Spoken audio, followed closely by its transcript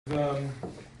So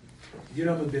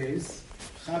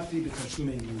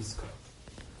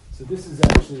this is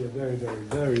actually a very, very,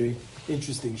 very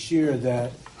interesting shir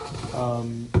that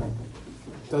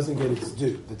doesn't get its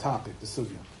due, the topic, the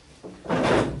sugya.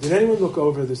 Did anyone look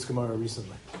over this Gemara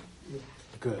recently? Yeah.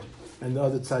 Good. And the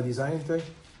other Tzadi Zayin thing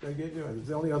that I gave you? It's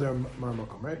the only other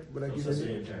Marmakom, right? What I give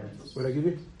you? What I give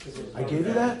you? I gave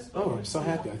you that? Oh, I'm so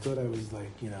happy. I thought I was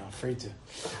afraid to.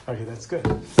 Okay, that's good.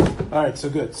 All right, so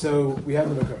good. So we have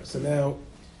the Makar. So now,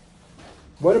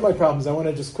 what are my problems? I want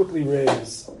to just quickly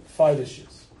raise 5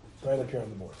 issues right up here on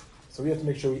the board. So we have to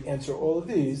make sure we answer all of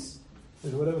these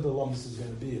with whatever the lumps is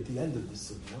going to be at the end of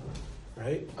this sugya,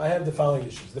 right? I have the following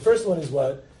issues. The first one is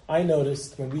what I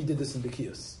noticed when we did this in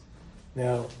Bekios.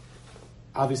 Now,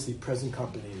 obviously present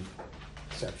company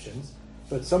exceptions,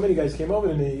 but so many guys came over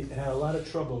to me and had a lot of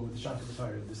trouble with the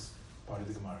Shankatayr of this part of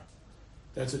the Gemara.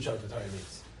 That's what Shankatayr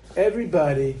means.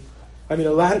 Everybody, a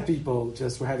lot of people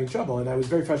just were having trouble, and I was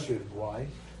very frustrated. Why?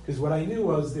 Because what I knew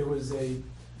was there was a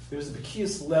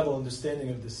Bekios level understanding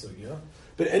of this sugya,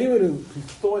 but anyone who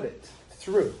thought it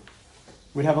through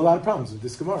would have a lot of problems with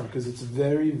this Gemara, because it's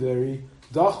very, very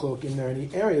dachlok in many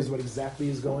areas what exactly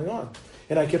is going on.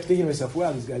 And I kept thinking to myself,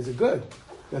 wow, these guys are good.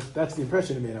 That's the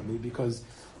impression it made on me, because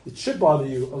it should bother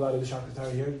you, a lot of the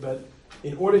Shankatayr here, but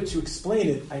in order to explain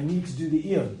it, I need to do the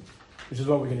iyun, which is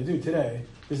what we're going to do today.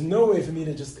 There's no way for me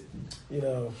to just,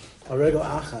 a regel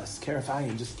achas,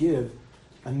 kerafayim, just give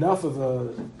enough of a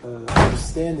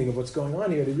understanding of what's going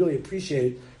on here to really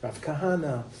appreciate Rav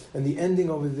Kahana and the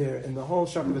ending over there and the whole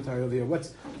Shankatayr over here.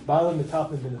 What's Baalim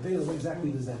Metaplin been available? What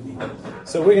exactly does that mean?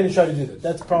 So we're going to try to do that.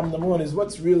 That's problem number 1, is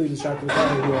what's really the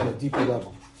Shankatayr here on a deeper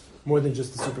level, more than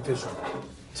just the superficial.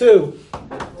 2,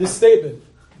 this statement,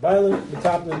 Baalim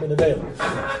Metaplin been available.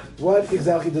 What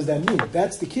exactly does that mean?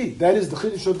 That's the key. That is the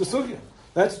chiddush of the sugya.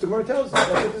 That's what the Gemara tells us.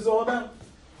 That's what this is all about,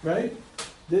 right?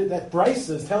 That Bryce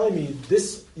is telling me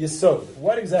this yesod.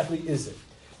 What exactly is it?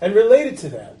 And related to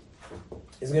that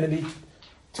is going to be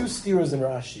 2 stiras in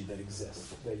Rashi that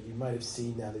exist that you might have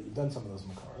seen now that you've done some of those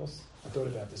makaros. I thought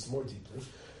about this more deeply.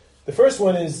 The first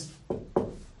one is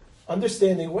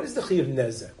understanding what is the chi of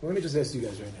nezek. Let me just ask you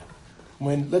guys right now.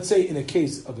 When, let's say, in a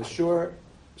case of a shor,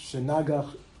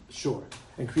 shenagach shor,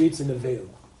 and creates an avela.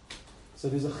 So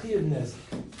there's a chi of nezek.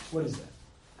 What is that?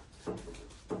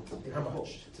 How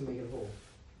much? To make it whole.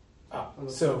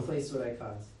 So replace what I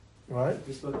caused. Right?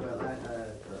 We spoke about that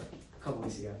a couple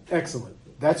weeks ago. Excellent.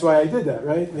 That's why I did that,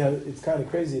 right? It's kind of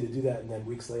crazy to do that and then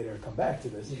weeks later come back to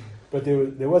this. Yeah. But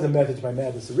there was a method to my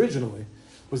madness originally.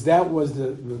 Was the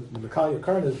Mekayah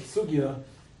Karna Sugya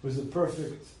was the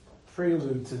perfect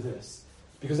prelude to this.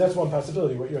 Because that's one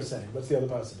possibility, what you're saying. What's the other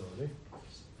possibility?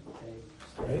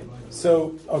 Right?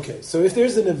 So if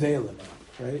there's an available,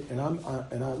 right?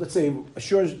 And let's say a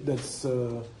shore that's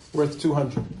worth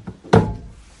 200.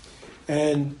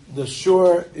 And the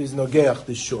shore is nogeach,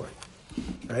 this shore,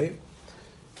 right?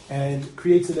 And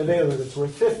creates an avela that's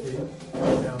worth 50.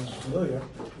 Sounds familiar,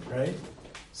 right?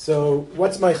 So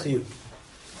what's my chiyuv?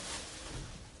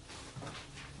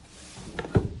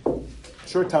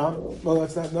 Short tam. Well,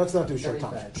 let's not do short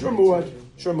tam. Shor muad.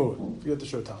 Forget the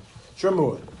short tam. Shor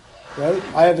muad, right?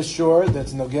 I have a shore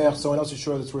that's nogeach, someone else's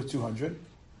shore that's worth 200.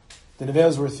 The avela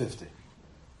is worth 50.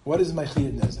 What is my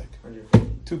chiyuv nezek?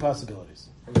 2 possibilities.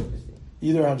 150.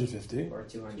 Either 150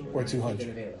 or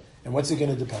 200. And what's it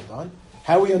going to depend on?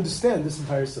 How we understand this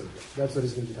entire subject. That's what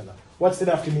it's going to depend on. What's the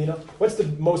nafkamina? What's the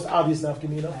most obvious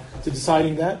nafkamina to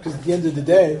deciding that? Because at the end of the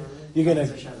day, you're gonna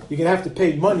have to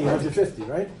pay money 150,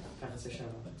 right?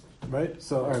 Right.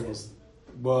 So all right.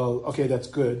 Well, okay, that's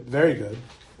good. Very good.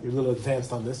 You're a little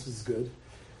advanced on this. This is good.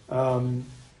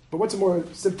 But what's a more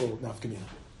simple nafkamina?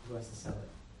 Who has to sell it?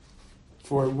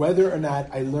 For whether or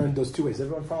not I learned those 2 ways.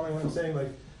 Everyone following what I'm saying?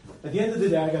 Like, at the end of the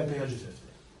day, I got to pay 150.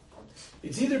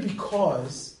 It's either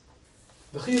because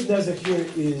the chi of nezek here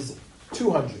is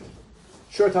 200,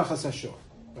 shor tachas hashor,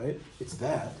 right? It's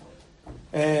that.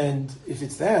 And if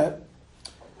it's that,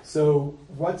 so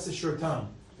what's the shor tam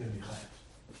going to be chayav?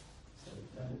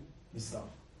 Islam.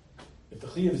 If the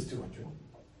chi is 200,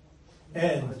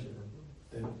 and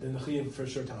then the chi for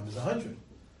shor tam is 100.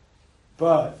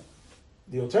 But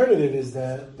the alternative is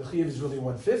that the chiyuv is really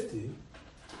 150,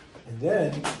 and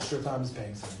then shor tam is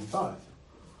paying 75.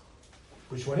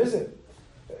 Which one is it?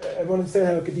 Everyone understand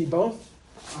how it could be both?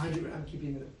 100 I'm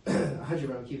keeping the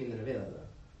nevela though.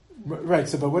 Right.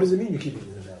 So, but what does it mean you're keeping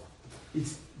the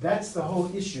nevela? That's the whole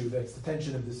issue. That's the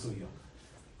tension of the sugya.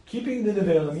 Keeping the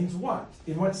nevela means what?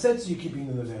 In what sense are you keeping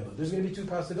the nevela? There's going to be 2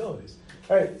 possibilities.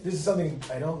 All right. This is something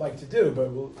I don't like to do, but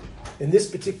in this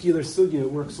particular sugya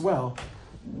it works well.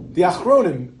 The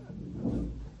achronim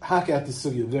hack out the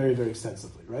sugya very, very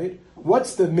extensively, right?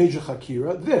 What's the major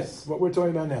chakira? This, what we're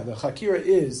talking about now. The chakira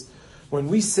is when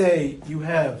we say you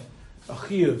have a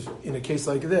chiyuv in a case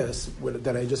like this,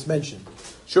 that I just mentioned,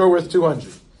 sure worth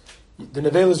 200. The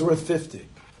nevela is worth 50.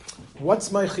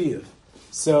 What's my chiyuv?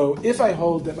 So if I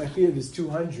hold that my chiyuv is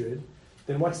 200,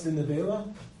 then what's the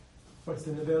nevela? What's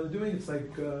the nevela doing? It's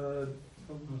like the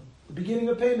beginning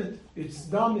of payment. It's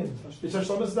damin. It's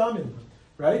hashlomas damin,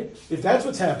 right? If that's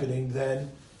what's happening,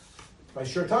 then by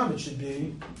short time it should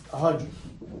be 100,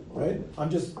 right?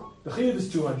 The chiyuv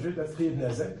is 200. That's chiyuv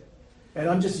nezek. And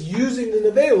I'm just using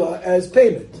the nevela as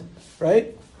payment,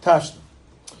 right? Tashna.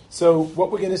 So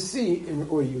what we're going to see,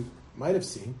 or you might have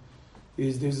seen,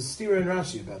 is there's a stira in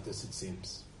Rashi about this, it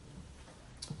seems.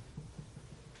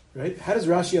 Right? How does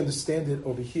Rashi understand it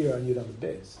over here on Yud Amud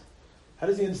Beis? How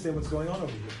does he understand what's going on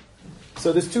over here?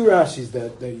 So there's two Rashis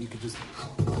that you could just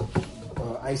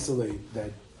isolate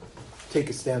that take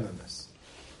a stand on this.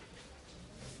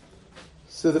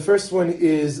 So the first one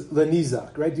is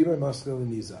Lenizak, right? Dimar Maskal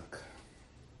Lenizak.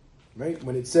 Right?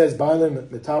 When it says Baalim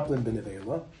Metaplin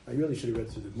b'nevela, I really should have read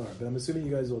through the Gemara, but I'm assuming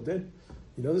you guys all did.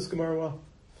 You know this Gemara well?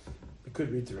 We could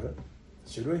read through it.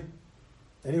 Should we?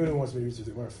 Anyone who wants me to read through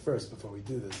the Gemara first before we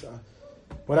do this.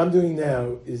 What I'm doing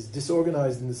now is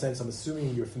disorganized in the sense I'm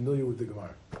assuming you're familiar with the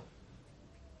Gemara.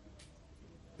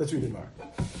 Let's read the Gemara.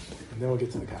 And then we'll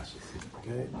get to the kashas.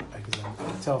 Okay? I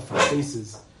can tell from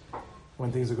faces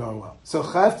when things are going well. So,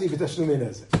 Chavti b'tashlumei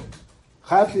nezek.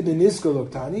 Chavti b'nizko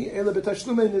loktani, ela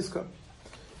b'tashlumei nizko.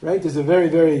 Right? There's a very,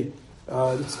 very...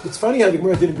 it's funny how the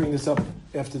Gemara didn't bring this up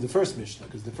after the first Mishnah,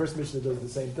 because the first Mishnah does the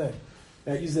same thing.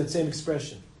 It uses that same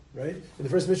expression, right? In the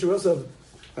first Mishnah we also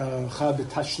have Chav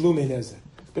b'tashlumei nezek.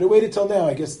 But it waited till now.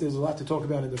 I guess there's a lot to talk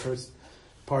about in the first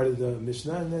part of the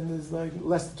Mishnah, and then there's like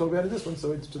less to talk about in this one,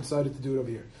 so it decided to do it over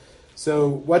here. So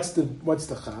what's the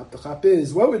Chap? The Chap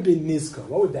is, what would be Nizko?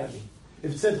 What would that mean?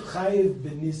 If it said Chayiv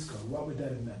b'Nizko, what would that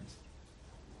have meant?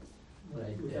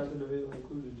 Without the nevela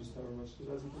included, just how much the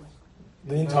residence?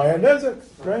 The entire Nezek,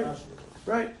 right?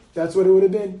 Right. That's what it would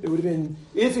have been. It would have been,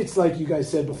 if it's like you guys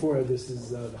said before, this is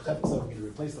the Chetza, we're going to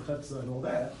replace the Chetza and all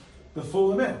that, the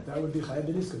full amount. That would be Chayiv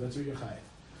b'Nizko. That's what you're Chayiv.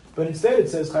 But instead it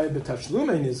says Chayiv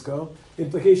b'Tashlumei Nizko.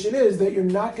 Implication is that you're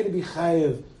not going to be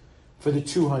Chayiv for the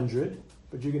 200,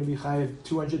 but you're going to be Chayiv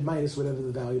 200 minus whatever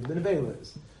the value of the Nevela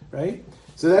is. Right?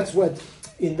 So that's what,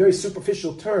 in very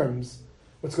superficial terms,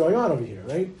 what's going on over here,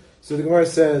 right? So the Gemara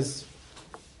says,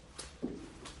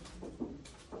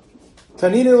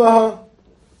 Tanina laha.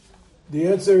 The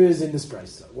answer is in this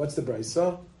brisa. What's the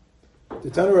brisa?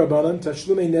 The Tanu Rabbanan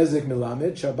Tashlumei Nezek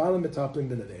Milamed Baalim Metaplin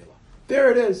b'nevela.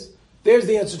 There it is. There's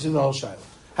the answer to the whole shaila.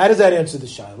 How does that answer the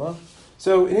shaila?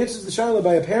 So it answers the shaila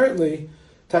by apparently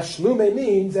Tashlume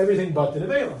means everything but the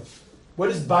nevela. What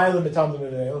is Baalim Metaplin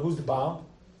b'nevela? Who's the Baal?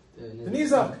 The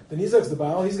Nizak. The Nizak's the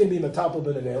Baal. He's going to be Metapel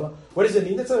b'nevela. What does it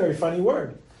mean? That's a very funny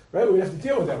word. Right? We have to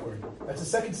deal with that word. That's the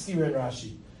second stira in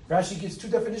Rashi. Rashi gives two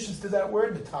definitions to that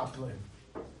word, Metaplin.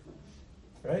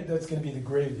 Right? That's going to be the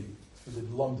gravy for the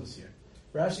lumdus here.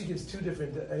 Rashi gives two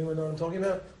different... Anyone know what I'm talking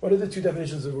about? What are the two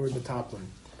definitions of the word Metaplin?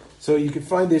 So you can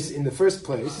find this in the first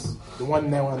place, the one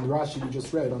now on the Rashi we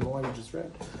just read, on the line we just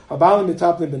read. Baalim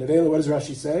Metaplin b'nevela, what does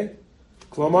Rashi say?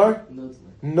 Klomar?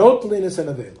 Notlin is a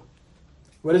nevela.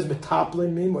 What does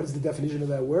Metaplin mean? What is the definition of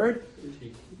that word?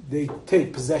 They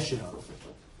take possession of.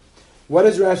 What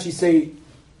does Rashi say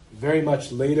very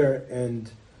much later?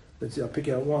 And let's see, I'll pick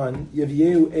out one.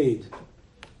 Yevyehu Eid,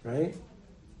 right?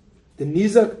 The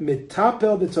Nizak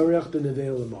Metapel b'torech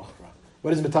b'nevela l'machra.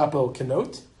 What does Metapel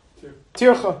connote?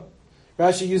 Tircha.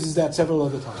 Rashi uses that several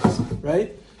other times,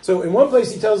 right? So in one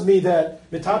place he tells me that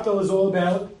Metapel is all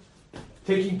about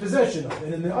taking possession of,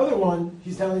 and in the other one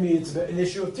he's telling me it's an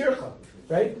issue of tircha,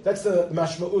 right? That's the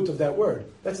mashma'ut of that word.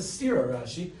 That's a stira,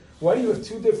 Rashi. Why do you have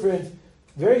two different,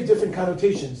 very different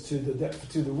connotations to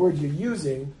the word you're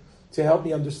using to help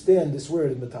me understand this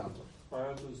word in Metapel? Why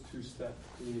aren't those two steps?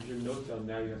 I mean, if you're notel,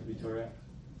 now you have to be Torah.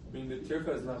 I mean, the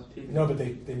tircha is not taken. No, but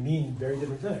they mean very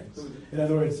different things. In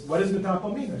other words, what does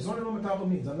Metapel mean? I just want to know what Metapel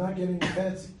means. I'm not getting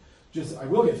fancy. I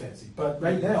will get fancy. But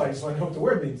right now, I just want to know what the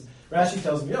word means. Rashi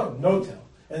tells me, notel.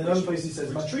 And in another place he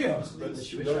says matriach. But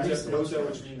notel,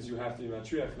 which means you have to be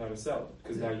matriach, not a sell.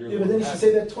 Because now you're... Yeah, but then he should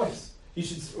say that twice. He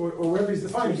should, or wherever he's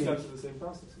defining it. Two steps of the same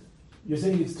process. You're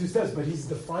saying it's two steps, but he's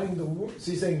defining the word.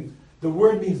 So he's saying the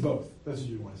word means both. That's what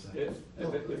you want to say.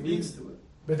 It means to it.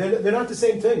 But they're not the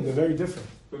same thing. They're very different.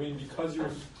 I mean, because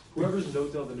whoever's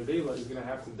notel the nevela is going to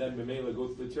have to then memela go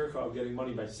to the tircha of getting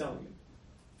money by selling it.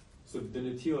 So the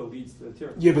netila leads to the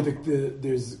tircha. Yeah, but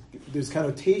there's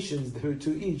connotations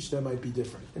to each that might be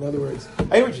different. In other words,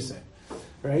 I hear what you're saying,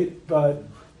 right? But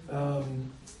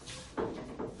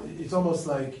it's almost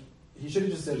like he should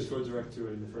have just said, Just go direct to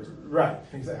it in the first. right,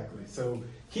 exactly. So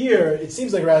here, it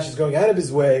seems like Rashi's going out of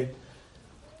his way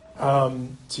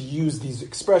to use these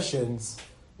expressions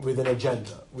with an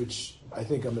agenda, which I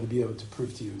think I'm going to be able to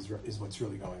prove to you is what's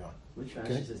really going on. Which Rashi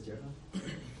Okay. says different?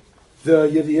 The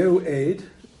Yevi'u aid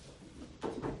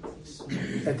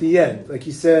at the end, like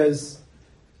he says,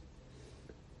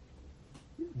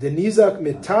 the Nizak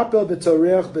mitapel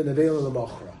b'torech b'nevel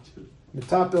l'machra.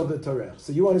 Mitapel b'torech.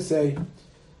 So you want to say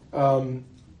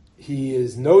he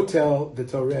is notel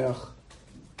b'torech.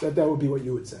 That would be what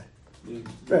you would say.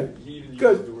 Right. He even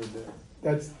Good. uses the word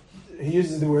there. He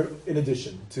uses the word in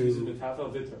addition He's to. in the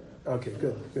tafel vitor. Okay,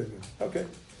 good. Okay,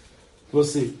 we'll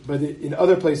see. But in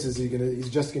other places, he's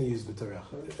just going to use the Torah.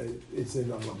 It's in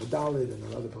Medalid and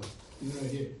in other places.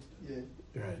 Right here.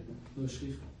 Yeah. Right. Lo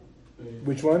shlicha.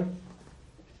 Which one?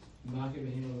 Make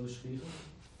behema lo shlicha.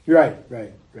 You're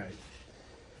right.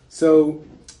 So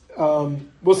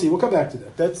we'll see. We'll come back to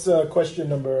that. That's question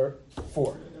number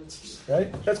 4.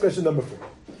 Right? That's question number 4.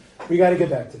 We got to get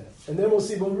back to that, and then we'll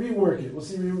see. We'll rework it. We'll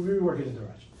see. Rework it into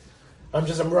Rashi. I'm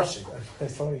rushing. I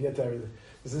just want to get there.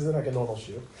 This isn't like a normal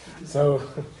shoe. So,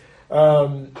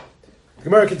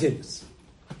 Gemara continues.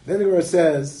 Then the Gemara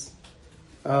says,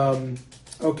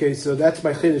 okay, so that's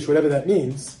my chiddush, whatever that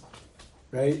means,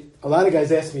 right? A lot of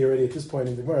guys ask me already at this point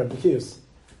in the Gemara, Bekius,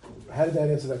 how did that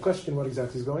answer that question? What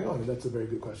exactly is going on? And that's a very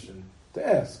good question to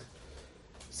ask.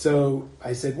 So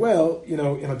I said, well, in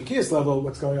a Bekius level,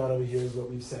 what's going on over here is what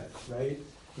we've said, right?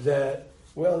 That,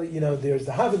 well, there's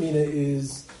the Havamina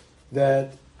is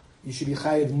that you should be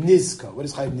chayiv nizko. What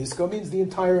does chayiv nizko means? The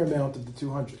entire amount of the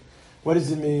 200. What does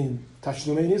it mean?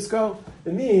 Tashlumei nizko?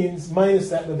 It means minus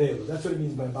that nevela. That's what it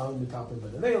means by Baalim Metaplin by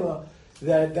nevela.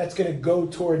 That's going to go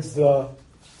towards the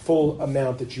full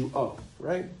amount that you owe,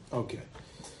 right? Okay.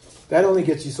 That only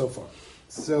gets you so far.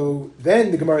 So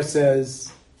then the Gemara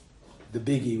says the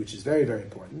biggie, which is very, very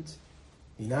important.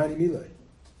 Minani milei.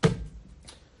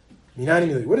 Minani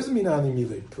milei. What does the minani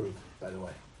milei prove, by the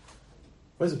way?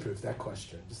 What does it prove? That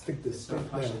question. Just think this. It's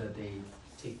not Pasha that they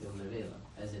take the Nevela.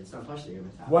 As in, it's not Pasha you're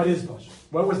Metaplin. What is Pasha?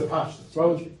 What was the Pasha?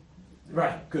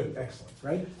 Right, good, excellent,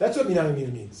 right? That's what Minani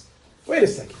Mina means. Wait a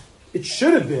second. It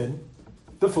should have been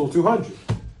the full 200.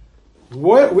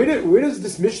 Where does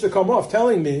this Mishnah come off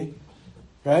telling me,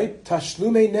 right?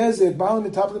 Tashlumei nezek Baalim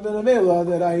Metaplin ben nevela,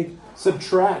 that I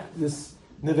subtract this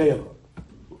nevela.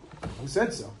 Who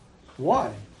said so?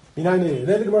 Why? Minani Mina. And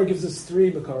then the Gemara gives us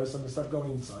 3 makaros. I'm going to start going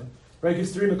inside. Right,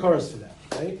 gives 3 makaros for that,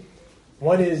 right?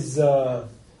 One is, about,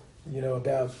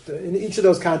 in each of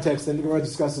those contexts, then the Gemara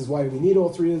discusses why we need all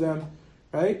 3 of them,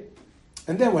 right?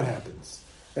 And then what happens?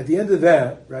 At the end of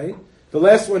that, right, the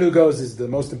last one who goes is the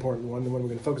most important one, the one we're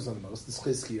going to focus on the most, this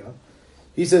Chizkiah.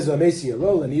 He says, V'amesi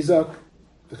alo l'nizak,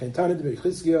 v'chen tanit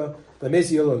v'chizkiah,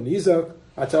 V'amesi alo l'nizak,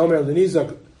 ata omer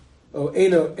l'nizak, o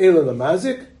eno ela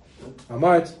l'mazik,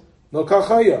 amart, lo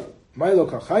kachaya, my lo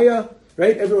kachaya.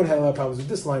 Right? Everyone had a lot of problems with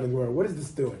this line in the Gemara. What is this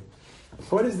doing?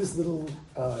 What is this little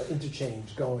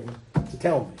interchange going to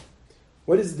tell me?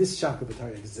 What is this Shaka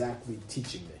B'Tarya exactly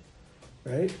teaching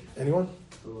me? Right? Anyone?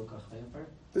 The Lokachaya part?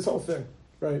 This whole thing.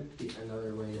 Right?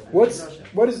 Another way.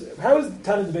 How is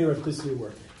Tana Devei Rav Chizkiah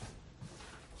working?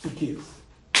 Shikiyas.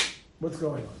 What's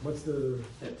going on? What's the...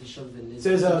 It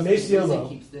says, Mesia Lo.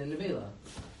 Keeps the Nevela.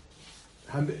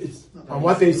 On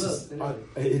what basis?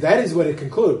 That is what it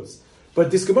concludes. But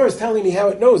this Gemara is telling me how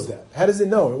it knows that. How does it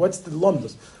know? What's the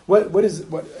lumdus?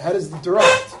 How does it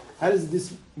derive? How does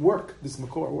this work? This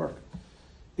makor work?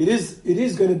 It is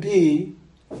going to be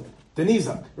the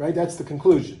nizak, right? That's the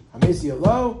conclusion. Hamesi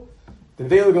alo, the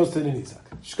nevela goes to the nizak.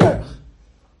 Shkayach.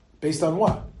 Based on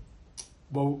what?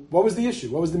 Well, what was the issue?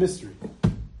 What was the mystery?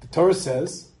 The Torah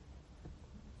says,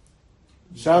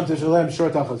 Sham teshalem shor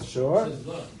tachas shor,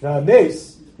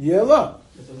 v'hames yelo.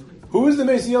 Who is the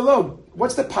Mesi Yalo?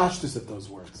 What's the pashtus of those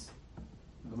words?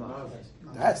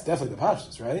 That's definitely the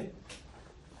pashtus, right?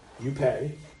 You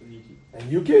pay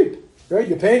and you keep, right?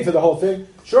 You're paying for the whole thing.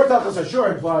 Short tachas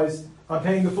ashur implies I'm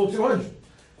paying the full 200,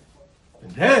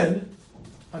 and then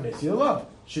Mesi Yalo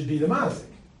should be the mazik,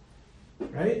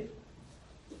 right?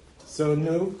 So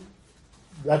no,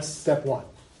 that's step 1.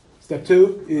 Step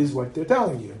 2 is what they're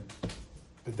telling you,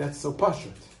 but that's so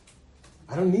pashut.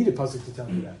 I don't need a pasuk to tell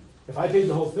me that. If I paid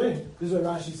the whole thing, this is what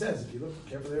Rashi says. If you look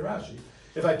carefully at Rashi,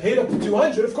 if I paid up to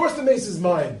 200, of course the mace is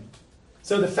mine.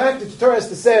 So the fact that the Torah has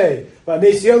to say,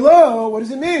 "Mace yalo," what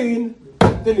does it mean?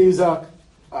 The nizak.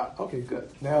 Okay, good.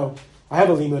 Now I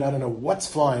have a limud. I don't know what's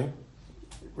flying,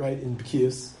 right in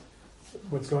Bekias,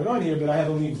 what's going on here, but I have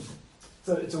a limud.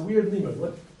 So it's a weird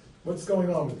limud. What's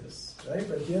going on with this, right?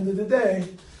 But at the end of the day,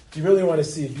 if you really want to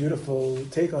see a beautiful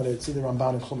take on it, see the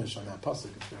Ramban and Chumash on that pasuk.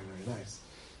 It's very, very nice.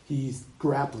 He's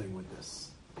grappling with this,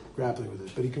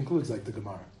 but he concludes like the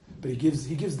Gemara. But he gives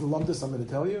the lumdus I'm going to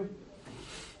tell you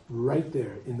right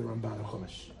there in the Ramban and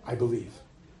Chumash. I believe.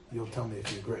 You'll tell me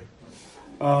if you agree.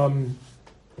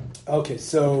 Okay,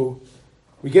 so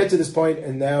we get to this point,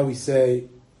 and now we say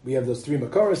we have those three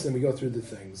makaros, and we go through the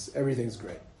things. Everything's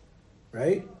great,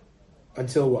 right?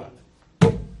 Until what?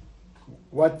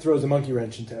 What throws a monkey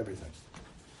wrench into everything?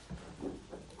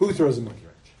 Who throws a monkey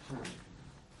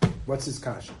wrench? What's his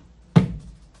kasha?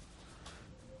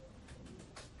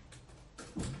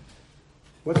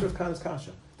 What's Rav Kahana's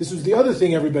kasha? This was the other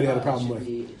thing everybody had a problem with.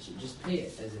 It should just pay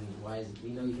it, as in, why is it? We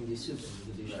know you can do soup, and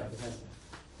you can do shaka.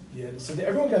 Yeah, so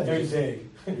everyone got very vague,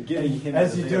 Getting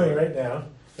as you're doing right now,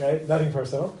 right? Nothing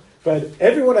personal, but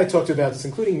everyone I talked to about this,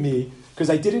 including me, because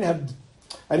I didn't have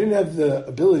the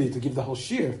ability to give the whole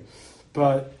shir.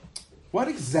 But what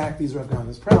exactly is Rav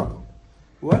Kahana's problem?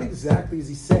 What exactly is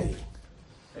he saying?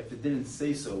 If it didn't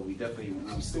say so, we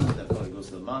still would have thought it goes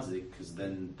to the mazik, because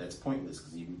then that's pointless,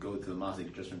 because you can go to the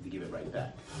mazik just for him to give it right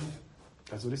back.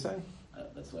 That's what he's saying?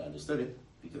 That's the way I understood it,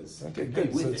 because... Okay,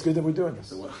 good. So it's good that we're doing this.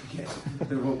 So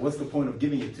what's the point of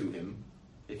giving it to him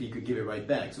if he could give it right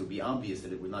back? So it would be obvious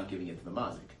that we're not giving it to the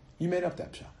mazik. You made up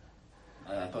that shot.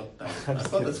 I thought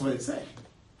that's what it said.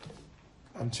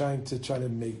 I'm trying to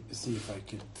see if I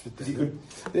could fit that.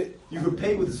 You could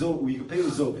pay with Zobin. You could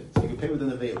pay with the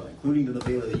Nevela, including the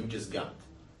Nevela that you just got.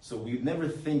 So we'd never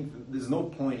think. There's no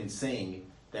point in saying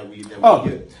that we.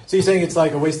 So you're saying it's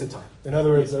like a waste of time. In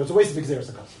other words, it's a waste of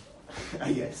exercise.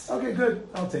 Yes. Okay, good.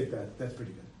 I'll take that. That's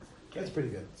pretty good. That's pretty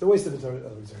good. It's a waste of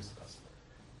exercise,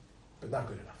 but not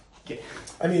good enough. Okay.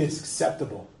 I mean, it's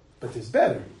acceptable, but there's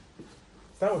better.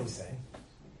 It's not what he's saying.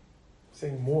 He's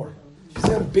saying more. He's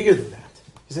saying bigger than that.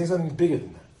 He's saying something bigger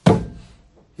than that.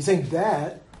 He's saying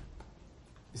that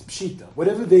is pshita.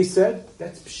 Whatever they said,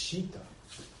 that's pshita.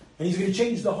 And he's going to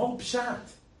change the whole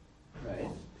pshat. Right.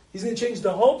 He's going to change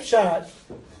the whole pshat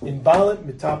in Baalim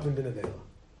Metaplin bin Avela.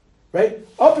 Right?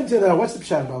 Up until now, what's the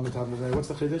pshat in Baalim Metaplin bin Avela? What's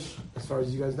the chiddush, as far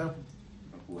as you guys know?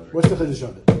 What's the chiddush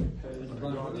of it?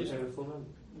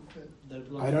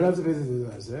 I don't have to pay the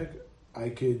Nazek. I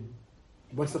could...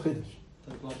 What's the chiddush?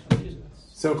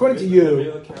 So according to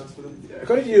you,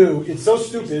 it's so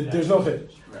stupid, there's no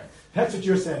chiddush. Right. That's what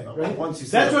you're saying, right?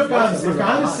 That's what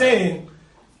Kahana is saying.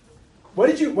 What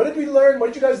did we learn?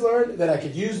 What did you guys learn? That I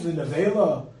could use the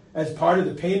nevela as part of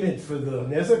the payment for the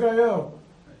nezakayo?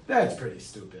 That's pretty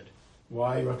stupid.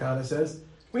 Why? Rav Kahana says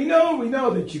we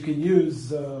know that you can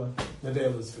use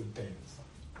nevelas for payments.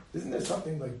 Isn't there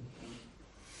something like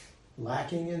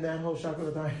lacking in that whole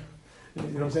shakalatayim? You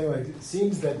know what I'm saying? Like it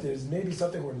seems that there's maybe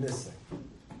something we're missing.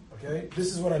 Okay, this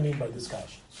is what I mean by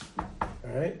discussion.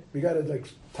 All right, we got to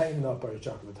tighten up our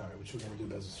shakalatayim, which we're going to do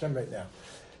Bez Hashem right now.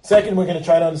 Second, we're going to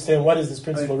try to understand what does this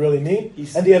principle really mean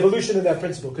and the evolution of that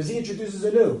principle, because he introduces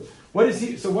a new. What is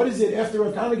it after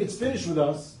Rav Kahana gets finished with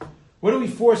us? What are we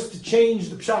forced to change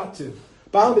the pshat to?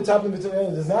 Baalim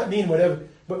Metaplin does not mean whatever.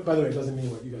 But by the way, it doesn't mean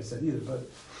what you guys said either. But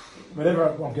whatever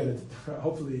I'm going to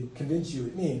hopefully convince you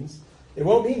it means, it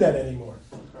won't mean that anymore.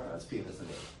 That's people.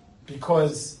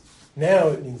 Because now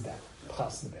it means that.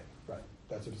 Chas nebe. Right.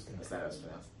 That's what it's going to That's mean. not how it's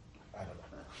pronounced. I don't know.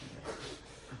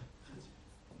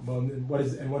 Well, and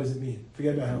what does it mean?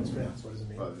 Forget about how it's pronounced. What does it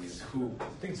mean? Well, it means I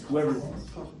think it's whoever.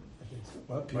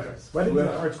 What? Right. Why didn't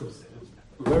the art school say it?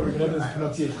 Whoever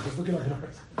pronunciation. Just look it up in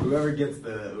art. Whoever gets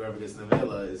the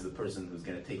nevela is the person who's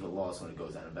going to take a loss when it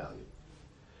goes down in value.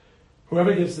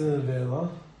 Whoever gets the nevela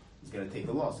is going to take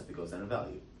the loss if it goes down in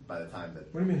value by the time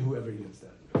that. What do you mean whoever gets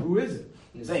that? Who is it?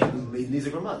 Saying these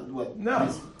are What?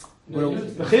 No. Well,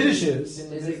 the chiddush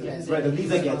is right. The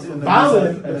Nizak gets it.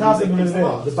 Baalim. The top of the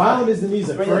nevela. The Baalim is the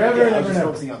nizak forever and ever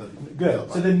and ever.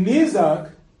 Good. So the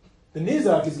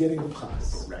nizak is getting the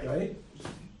chas, right?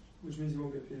 Which means you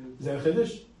won't get paid. Is that a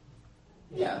chiddush?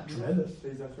 Yeah. Tremendous.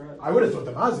 Pays after that. I would have thought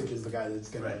the mazik is the guy that's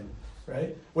going to,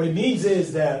 right? What it means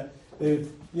is that if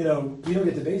we don't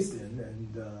get the base in,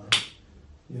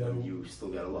 and you still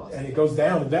got a loss, and it goes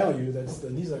down in value, that's the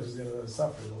nizak is going to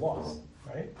suffer the loss,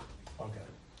 right? Okay.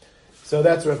 So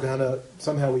that's Rav Kahana.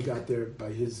 Somehow we got there by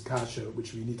his kasha,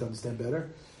 which we need to understand better,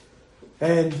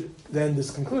 and then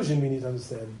this conclusion we need to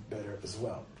understand better as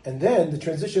well. And then the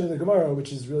transition of the Gemara,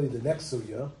 which is really the next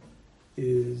sugya,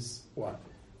 is what?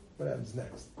 What happens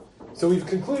next? So we've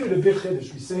concluded a big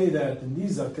chiddush. We say that the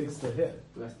nizak takes the hit.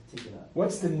 We have to take it out.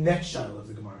 What's the next shayla of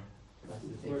the Gemara? We have to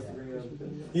Who has take to it bring out. it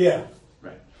up? Yeah.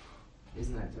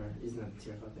 Isn't that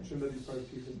tircha thing? Shouldn't that be part of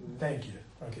Tircha? Thank you.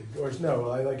 Okay. Or no,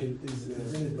 well, I like it.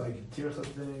 Isn't it like a tircha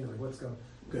thing? Like what's going?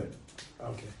 Good.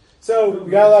 Okay. So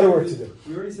we got a lot of work to do.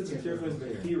 We already said the tircha is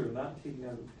bechira, not taking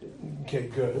out the pit. Okay,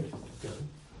 good.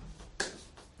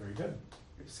 Very good.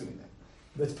 Assuming that.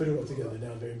 Let's put it all together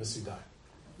now. Very masudai.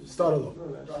 Start all over.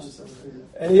 No, that's just something.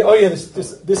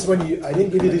 This one I didn't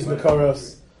give you these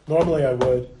makaros. Normally I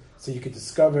would, so you could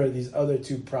discover these other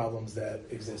two problems that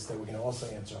exist that we're going to also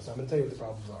answer. So I'm going to tell you what the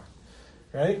problems are.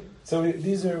 Right? So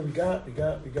these are we got.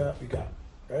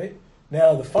 Right?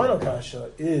 Now the final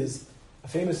kasha is a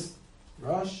famous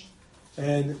Rosh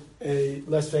and a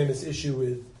less famous issue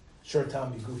with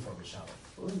Shortam Bigufo Mishalim.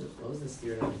 What was the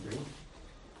steer number 3?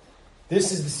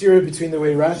 This is the steer between the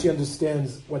way Rashi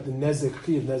understands what the nezek,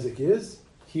 chi of nezek is,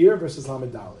 here versus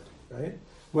Lamed Daled, right?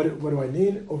 What do I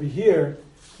mean? Over here,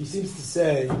 he seems to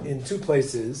say in two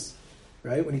places,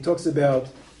 right? When he talks about,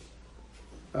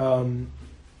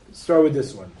 start with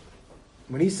this one.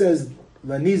 When he says,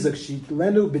 Lanizak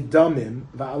shitlenu b'damim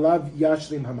va'alav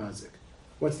yashlim hamazik.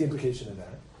 What's the implication of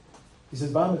that? He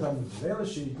says,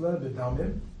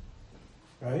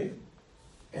 right?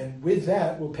 And with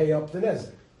that, we'll pay up the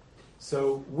nezek.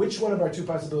 So, which one of our two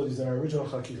possibilities in our original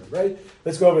chakira, right?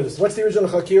 Let's go over this. What's the original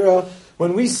chakira?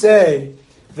 When we say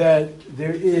that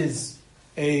there is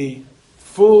a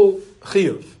full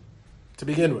chiyuv to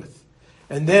begin with,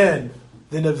 and then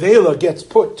the nevela gets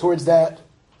put towards that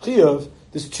chiyuv,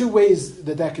 there's two ways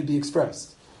that could be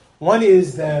expressed. One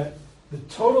is that the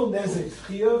total nezek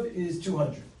chiyuv is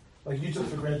 200, like you took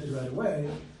for granted right away,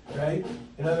 right?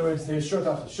 In other words, there's short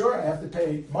achas. Sure, I have to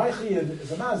pay my chiyuv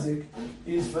as a mazik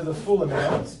is for the full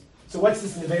amount. So what's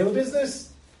this nevela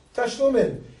business?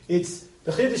 Tashlumin. It's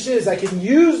the chiddush is I can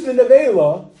use the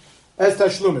nevela as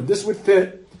tashlumin. This would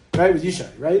fit right with Yishai,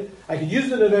 right? I can use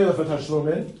the nevela for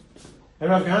tashlumin, and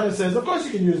Rav Kahana says, of course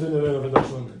you can use the nevela for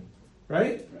tashlumin,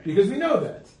 right? Because we know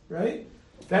that, right?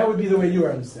 That would be the way you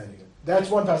are understanding it. That's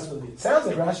one possibility. It sounds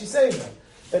like Rashi's saying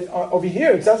that. Over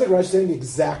here, it sounds like Rashi's saying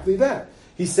exactly that.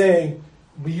 He's saying,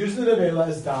 we use the nevela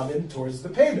as damin towards the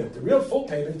payment. The real full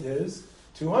payment is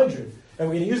 200. And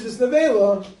we're going to use this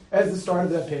nevela as the start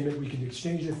of that payment. We can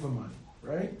exchange it for money,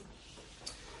 right?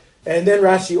 And then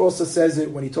Rashi also says it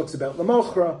when he talks about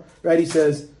lamochra, right? He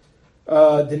says,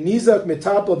 the nizak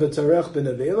metapla b'tarech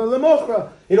b'nevela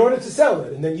lamochra, in order to sell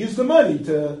it, and then use the money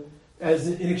as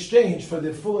in exchange for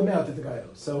the full amount that the guy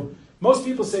owes. So most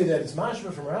people say that it's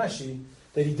mashma from Rashi,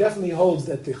 that he definitely holds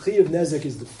that the chi of nezek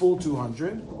is the full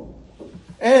 200.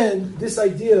 And this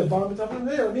idea of Baalim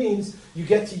Metaplin means you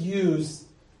get to use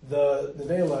the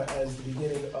nevela as the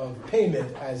beginning of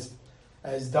payment as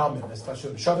damin, as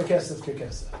tashum, shabbat kesef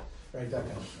kekesef, right? That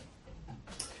kind of thing.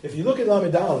 If you look at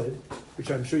Lamed Daled,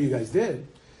 which I'm sure you guys did,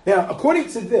 now according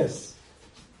to this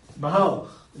Mahalach,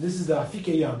 this is the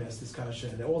Afike Yam, this kasha,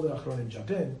 and all the Achronim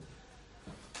jump in.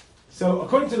 So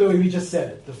according to the way we just said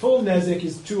it, the full nezek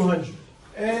is 200.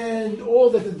 And all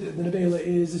that the nevela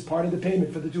is part of the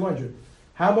payment for the 200.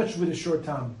 How much would a short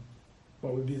time?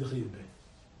 What would be the chiyuv be?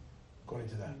 According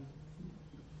to that,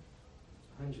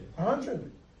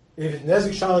 100. If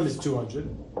nezek shalom is 200,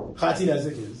 chati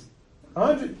nezek is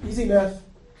 100. Easy math,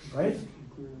 right?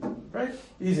 Right?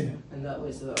 Easy math. And that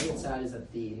way, so the other side is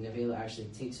that the nevela actually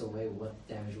takes away what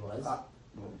the damage was.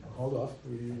 Hold off.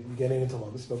 We're getting into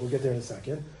Lomas, but we'll get there in a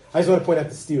second. I just want to point out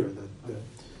the steer.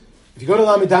 If you go to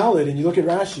Lamed Daled and you look at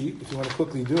Rashi, if you want to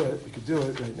quickly do it, we could do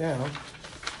it right now.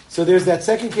 So there's that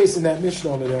second case in that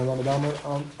Mishnah over there in Lamed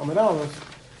Aleph,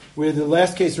 where the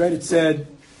last case, right, it said,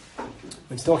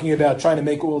 it's talking about trying to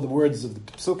make all the words of the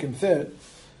psukim fit.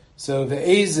 So the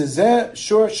Eiz is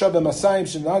shor shabem masayim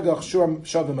shenagach shor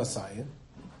shabem masayim.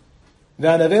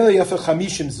 V'anavela yafe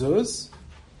chamishim zuz,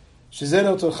 shezen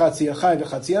oto chatzi achai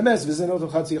v'chatzi ames, v'zen oto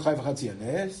chatzi achai v'chatzi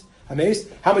ames.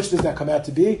 How much does that come out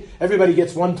to be? Everybody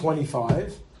gets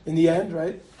 125 in the end,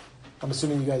 right? I'm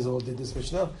assuming you guys all did this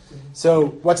Mishnah. So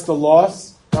what's the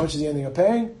loss? How much is he ending up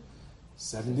paying?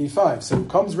 75. So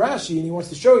comes Rashi and he wants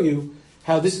to show you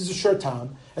how this is a short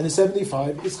time and the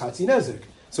 75 is Chatzi Nezek.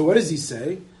 So what does he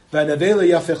say? V'anavela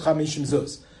yafeh chamishim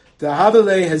zuz. The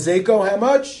Havele Hezeko, how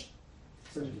much?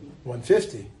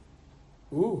 150.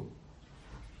 Ooh,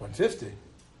 150.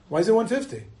 Why is it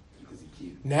 150?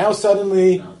 Now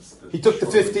suddenly he took the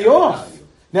 50 off.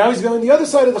 Now he's going the other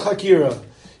side of the Chakira.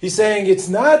 He's saying it's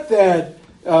not that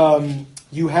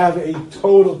you have a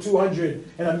total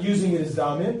 200 and I'm using it as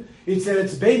damin. It's that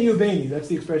it's beini ubeini. That's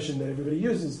the expression that everybody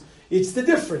uses. It's the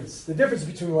difference. The difference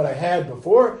between what I had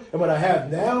before and what I have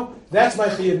now. That's my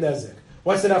chiyuv nezek.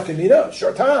 What's the nafkamina?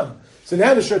 Short time. So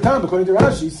now the short time, according to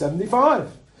Rashi, is 75.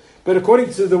 But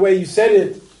according to the way you said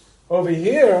it over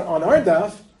here on our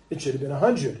daf, it should have been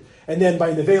 100. And then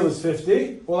by nevela is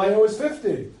 50. Well, I owe is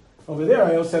 50. Over there,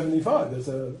 I owe 75. There's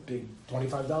a big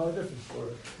 $25 difference, or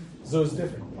Zuz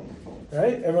different.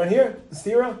 Right? Everyone here? The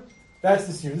stira? That's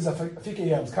the stira. This is a Afika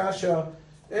Yam's Kasha.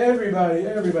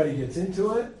 Everybody gets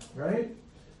into it, right?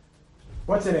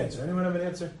 What's an answer? Anyone have an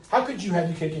answer? How could you have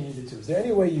your cake and eat it too? Is there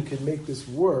any way you could make this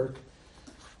work?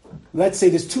 Let's say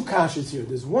there's two kashas here.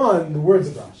 There's one, the words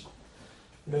of Rashi.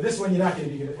 This one you're not going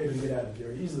to be able to get out of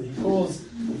very easily. He calls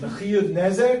the chiyuv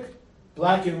nezek,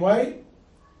 black and white,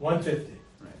 150.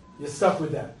 Right. You're stuck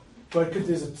with that. But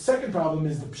there's a second problem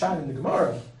is the pshat in the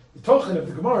Gemara. The tochen of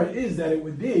the Gemara is that it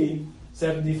would be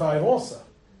 75 also.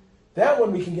 That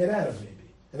one we can get out of maybe.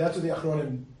 And that's what the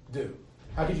Achronim do.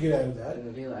 How could you get out of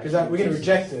that? Because we're going to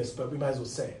reject this, but we might as well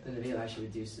say it. The Nabil actually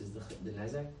reduces the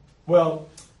nezek. Well,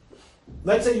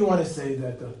 let's say you want to say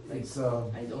that it's... I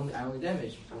only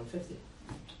damage 150.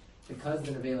 Because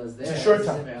the Nabil is there. It's a short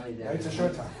time. Right? It's a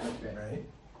short time. Right?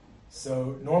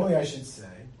 So normally I should say,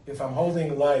 if I'm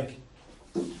holding like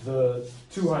the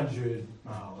 200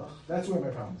 mahalach, that's where my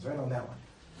problem is, right on that one.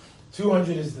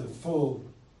 200 is the full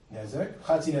nezek.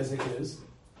 Chatzi nezek is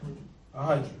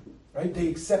 100. Right? They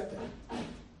accept that.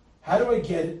 How do I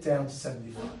get it down to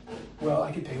 75? Well,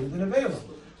 I can pay with an avela.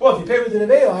 Well, if you pay with an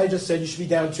avela, I just said you should be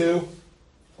down to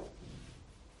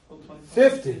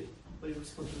 50.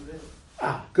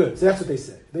 Good. So that's what they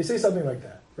say. They say something like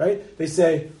that, right? They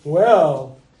say,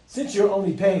 well, since you're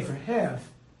only paying for half,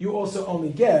 you also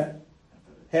only get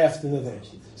half the nevela.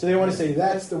 So they want to say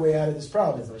that's the way out of this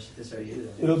problem.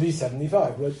 It'll be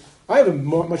 75. But I have a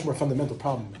much more fundamental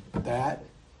problem with that,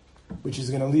 which is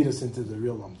going to lead us into the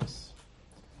real lumpus.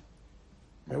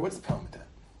 Right? What's the problem with that?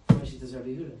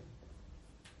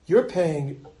 You're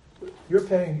paying,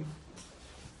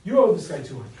 you owe this guy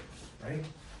 200, right?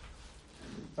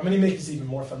 I'm going to make this even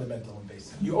more fundamental and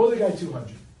basic. You owe the guy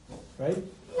 200, right?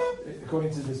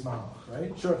 According to this mahalach,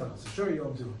 right? Sure, you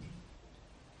owe him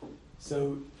 200.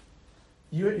 So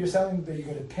you're selling that you're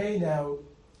going to pay now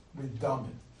with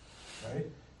damin, right?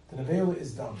 The nevela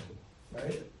is damin,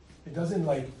 right? It doesn't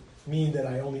mean that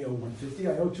I only owe 150.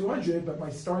 I owe 200, but my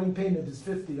starting payment is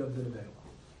 50 of the nevela,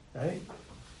 right?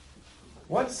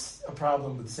 What's a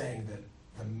problem with saying that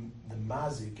the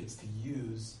mazik gets to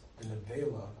use the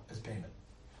nevela as payment?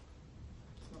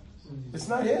 It's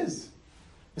not his.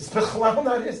 It's bechlal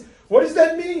not his. What does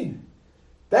that mean?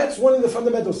 That's one of the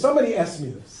fundamentals. Somebody asked me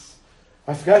this.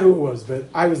 I forgot who it was, but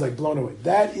I was blown away.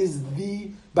 That is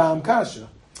the Ba'am Kasha.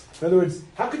 In other words,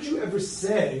 how could you ever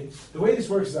say, the way this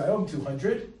works is I owe him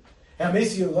 200, and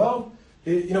Amesi Lo,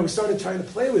 we started trying to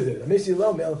play with it. Amesi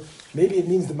Lo, maybe it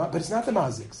means but it's not the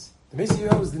maziks. The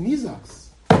Amesi Lo is the nizaks.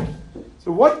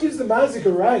 So what gives the mazik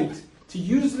a right to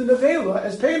use the nevela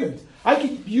as payment? I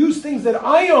could use things that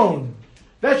I own.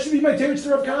 That should be my teretz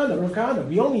to Rav Kahana.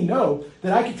 We only know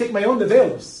that I could take my own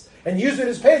nevelos and use it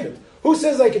as payment. Who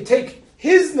says I could take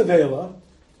his nevela,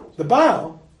 the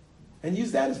Baal, and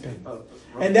use that as payment?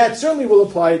 And that certainly will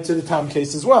apply to the Tom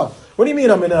case as well. What do you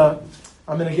mean I'm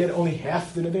gonna get only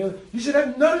half the nevela? You should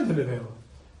have none of the nevela,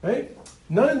 right?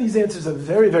 None of these answers are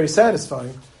very, very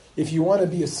satisfying if you want to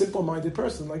be a simple-minded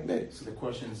person like me. So the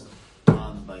question's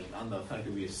on the fact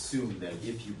that we assume that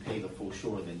if you pay the full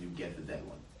shore, then you get the dead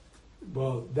one.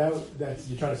 Well, that's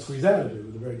you're trying to squeeze out of it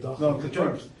with a very dark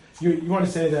terms. You want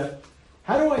to say that,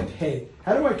 how do I pay?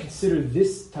 How do I consider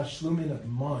this tashlumin of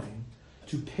mine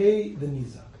to pay the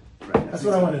nizak? Right. That's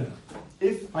what I want to know.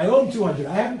 If I owe him 200,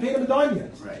 I haven't paid him a dime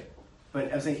yet. Right.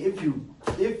 But I'm saying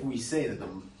if we say that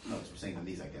we're saying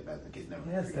the nizak, that's the case never.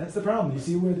 Yes, that's the problem. You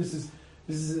see where this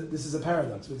is a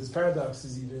paradox, but this paradox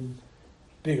is even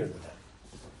bigger than that.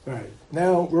 All right,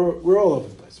 now we're all over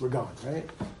the place. We're gone, right?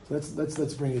 So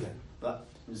let's bring it in. But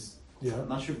I'm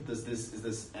not sure if is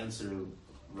this answer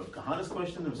Rav Kahana's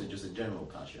question, or is it just a general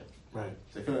kasha? Right.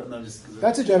 So I feel like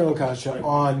that's a general kasha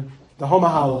on the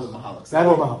homahalach. That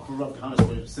homahalach. For Rav Kahana's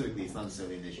question specifically, it's not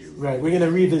necessarily an issue. Right. We're going to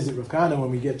revisit Rav Kahana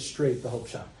when we get straight the whole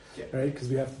shot. Yeah. Right? Because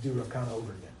we have to do Rav Kahana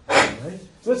over again. Right.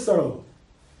 So let's start over.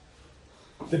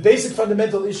 The basic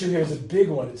fundamental issue here is a big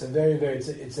one. It's a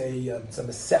it's a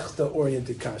Masechta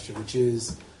oriented kasha, which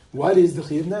is what is the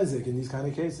chiyuv nezek in these kind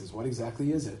of cases? What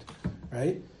exactly is it,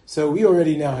 right? So we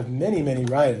already now have many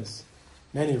rayas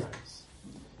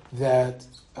that,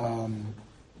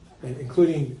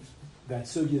 including that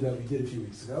sugya that we did a few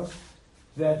weeks ago,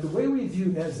 that the way we view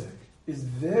nezek is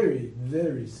very,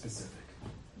 very specific.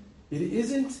 It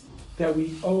isn't that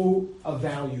we owe a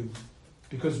value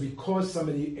because we caused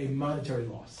somebody a monetary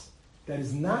loss. That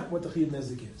is not what the chiyuv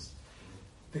nezek is.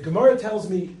 The Gemara tells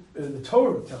me, the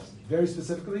Torah tells me very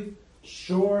specifically,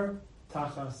 shor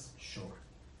tachas shor.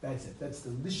 That's it. That's the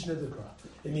lishna dekra.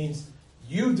 It means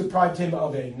you deprived him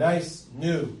of a nice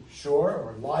new shor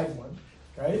or live one,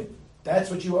 right? That's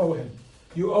what you owe him.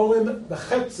 You owe him the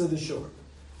chetz of the shore.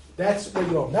 That's what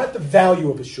you owe him, not the value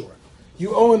of a shore.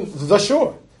 You owe him the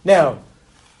shore. Now,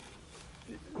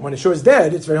 when a shore is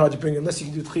dead, it's very hard to bring, unless you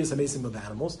can do tchias hamesim of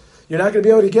animals. You're not going to be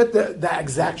able to get the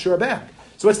exact shore back.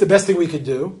 So what's the best thing we could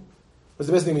do? What's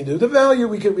the best thing we do? The value,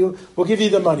 we'll give you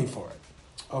the money for it.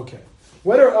 Okay.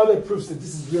 What are other proofs that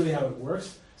this is really how it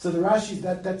works? So the Rashi,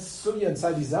 that sugya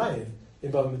inside Zion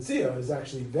in Bava Metzia is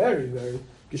actually very, very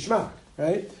gishmak,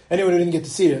 right? Anyone who didn't get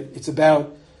to see it, it's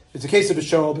a case of a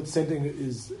shoal, but the same thing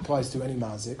applies to any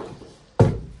mazik.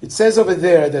 It says over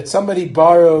there that somebody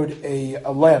borrowed a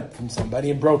lamp from somebody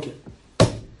and broke it,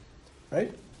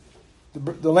 right?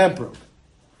 The lamp broke.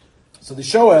 So the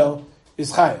shoel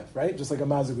is chayav, right? Just like a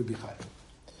mazik would be chayav.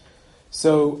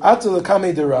 So, Atul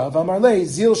Kame Derav, Amarle,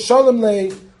 Zil Shalom Le,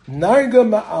 Narga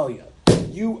Ma'alya.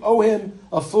 You owe him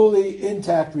a fully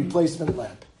intact replacement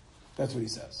lamp. That's what he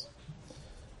says.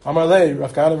 Amarle,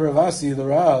 Rav Kana Ravasi, the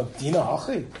Rav, Dina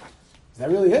Achi. Is that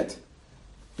really it?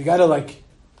 We gotta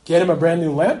get him a brand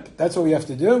new lamp? That's what we have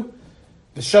to do?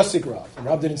 The Shasik Rav. The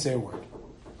Rav didn't say a word.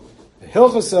 The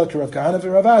Hilchasel to Rav Kana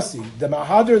Ravasi, the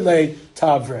Mahadr Le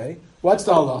Tavre. What's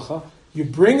the halacha? You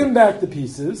bring him back the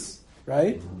pieces,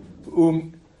 right?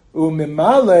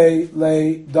 Umimale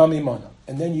le damimana,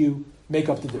 and then you make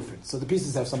up the difference. So the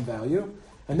pieces have some value,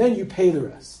 and then you pay the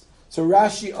rest. So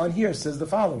Rashi on here says the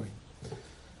following.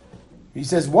 He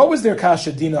says, what was their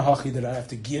kasha dina hachi that I have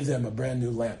to give them a brand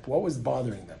new lamp? What was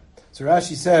bothering them? So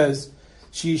Rashi says,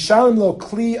 she shalim lo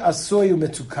kli asoyu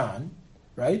metukan,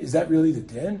 right? Is that really the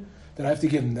din? That I have to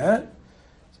give them that?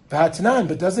 V'hatanan,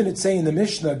 but doesn't it say in the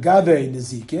Mishnah, Gave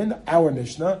Nezikin, our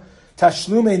Mishnah,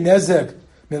 Tashlume Nezek,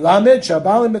 Milamed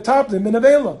Baalim Metaplin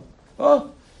Minavela.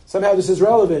 Oh, somehow this is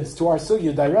relevant to our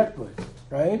sugya directly,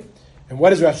 right? And what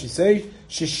does Rashi say?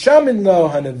 Shishamin lo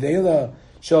hanavela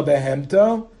shel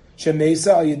behemto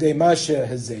shemesa al yedei mashe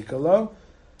hezekalo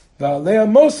va'alei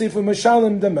mosif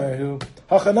u'mashalim damerhu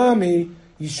hachanami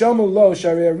yishamu lo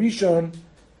sharei harishon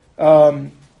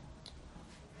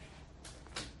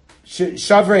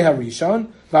shavrei harishon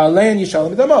va'alei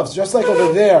yishalim damav. Just like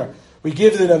over there, we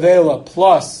give the nevela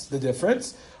plus the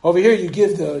difference. Over here, you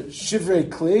give the shivrei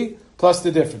kli plus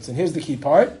the difference. And here's the key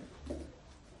part.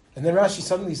 And then Rashi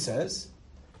suddenly says,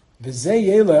 "V'zeh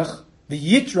yelech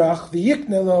v'yitrach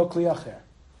v'yikne lo kli acher."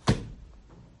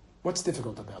 What's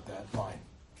difficult about that line?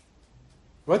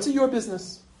 What's your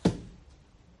business?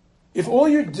 If all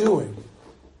you're doing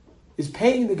is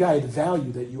paying the guy the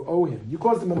value that you owe him, you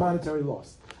caused him a monetary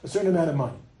loss, a certain amount of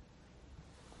money.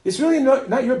 It's really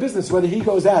not your business whether he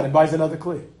goes out and buys another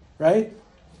kli, right?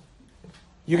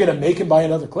 You're going to make him buy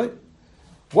another kli?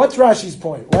 What's Rashi's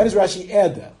point? Why does Rashi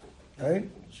add that? Right?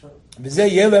 What does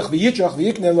that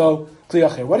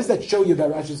show you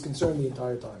about Rashi's concern the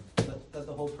entire time? That's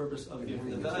the whole purpose of giving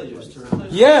the value is to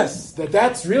replace. Yes,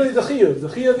 that's really the chiyuv. The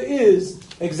chiyuv is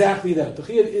exactly that. The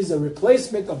chiyuv is a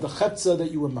replacement of the chetza that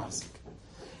you were masik.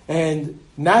 And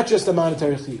not just a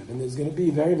monetary chiyuv. And there's going to be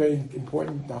very, very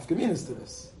important nafkaminas to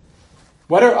this.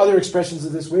 What are other expressions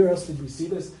of this? Where else did we see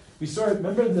this? We saw it,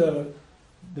 remember the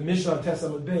Mishnah on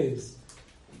Tesamud Beis?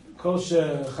 Kol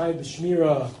shechai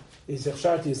b'shmira is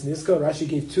echsharti is niska. Rashi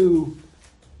gave two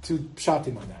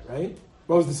pshatim on that, right?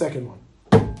 What was the second one?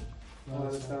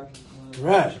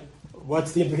 Right.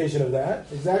 What's the implication of that?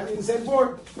 Exactly the same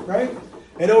form, right?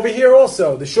 And over here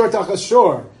also, the shor tachas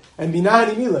shor and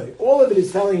minani mile. All of it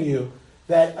is telling you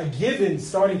that a given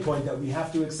starting point that we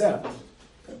have to accept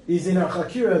is in our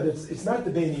chakira. It's not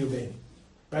the beini ubeini,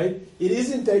 right? It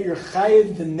isn't that you're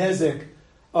chayiv the nezek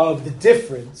of the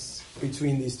difference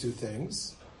between these two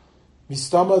things.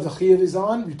 Mistama, the chayiv is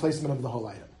on replacement of the whole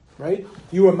item, right?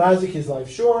 You were mazik his life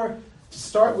shor. To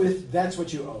start with, that's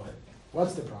what you owe him.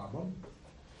 What's the problem?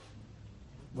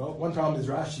 Well, one problem is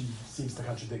Rashi seems to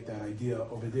contradict that idea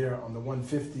over there on the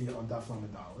 150 on Daf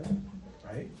Lamed Daled,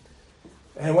 right?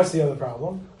 And what's the other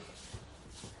problem?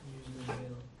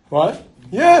 What?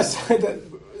 Yes.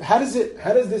 How does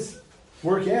this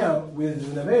work out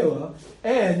with the nevela?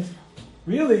 And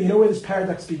really, you know where this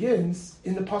paradox begins?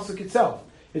 In the pasuk itself.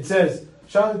 It says,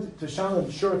 "Shalom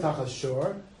shor tachas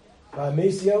shor,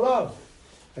 meis yalav."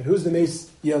 And who's the meis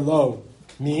yalav?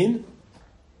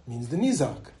 Means the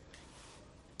nizak.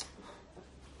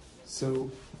 So,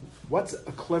 what's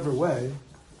a clever way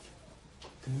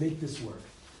to make this work?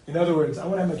 In other words, I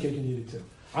want to have my cake and eat it too.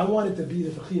 I want it to be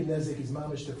that the Chiyav Nezek is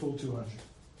mamish to full 200.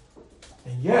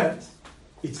 And yet,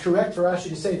 it's correct for Rashi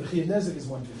to say the Chiyav Nezek is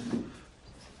 150.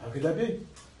 How could that be?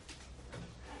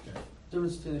 The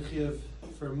difference between a chiyuv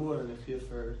for a mur and a chiyuv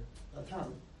for a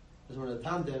tam. Because when a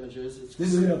tam damages,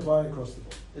 This is going to apply across the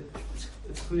board.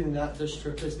 It's including that just to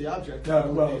replace the object. No,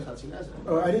 only well- pay Chatzi Nezek.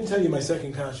 Oh, I didn't tell you my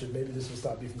second kasha. Maybe this will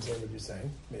stop you from saying what you're saying.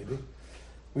 Maybe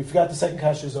we forgot the second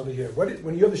kasha is over here.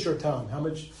 When you have a short time, how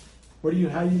much? How do you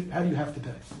have to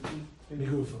pay?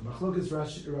 Migufa. Machlokas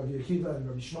Rabbi Akiva and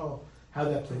Rabbi Shmuel. How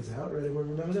that plays out, right? Everyone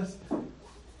remember this?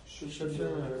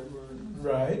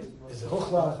 Right. Is it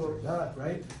hochlach or not?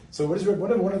 Right. So what is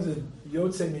one of the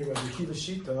Yotzei Mi Rabbi Akiva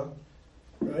Shita?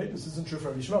 Right. This isn't true for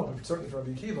Rabbi Shmuel, but certainly for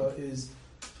Rabbi Akiva is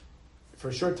for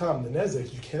a short time the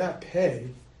nezek you cannot pay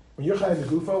when you're chayav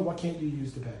megufa. What can't you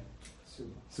use to pay?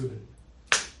 Subin.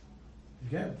 You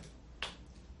can't.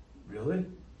 Really?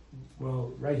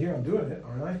 Well, right here I'm doing it,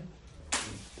 aren't I?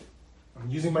 I'm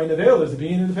using my nevel as the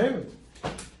beginning of the payment.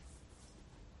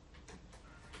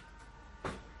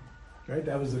 Right?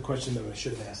 That was the question that I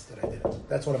should have asked that I didn't.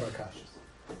 That's one of our kashas.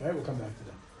 All right, we'll come back to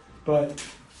that. But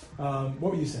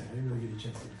what were you saying? I didn't really get a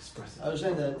chance to express it. I was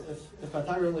saying that if I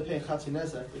thought you're only paying Chatzi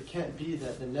Nezek, it can't be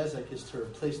that the Nezek is to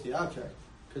replace the object.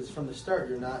 Because from the start,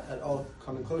 you're not at all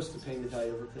coming close to paying the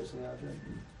value of replacing the object.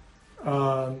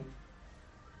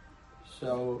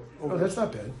 That's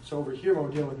not bad. So over here, when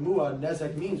we're dealing with Muad,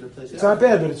 Nezek means replace the It's not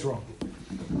object. bad, but it's wrong.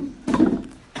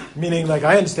 Meaning, like,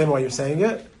 I understand why you're saying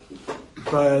it,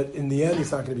 but in the end,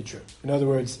 it's not going to be true. In other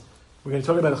words, we're going to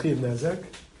talk about a chiv nezek,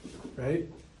 right?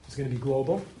 It's going to be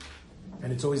global,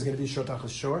 and it's always going to be shor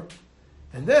tachas shor.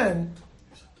 And then,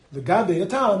 the gabe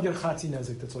yatam, you're chatzi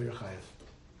nezek, that's all you're chayev.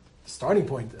 The starting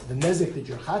point, the nezek that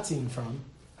you're chatzing from,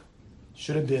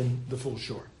 should have been the full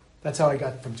shor. That's how I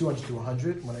got from 200 to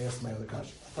 100 when I asked my other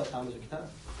kasha. I thought Tam was a Knas.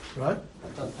 What? I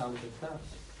thought Tam was a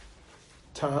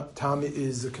Knas. Tam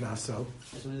is a knas, so.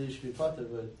 So really you should be Pater,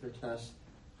 but they're Knas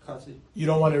Chatzi. You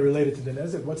don't want to relate it to the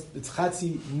nezek? It's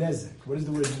chatzi nezek. What is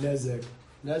the word nezek?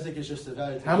 Nezek is just the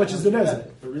value. How much is the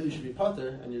nezek? But really you should be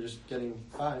Pater, and you're just getting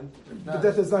fined. But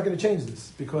that's not going to change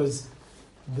this, because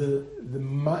the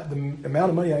amount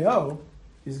of money I owe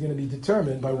is going to be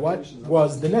determined by what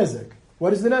was the nezek.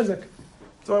 What is the nezek?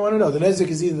 So I want to know. The nezek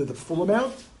is either the full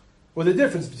amount or the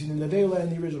difference between the nevela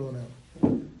and the original amount.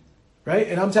 Right?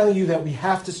 And I'm telling you that we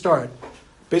have to start,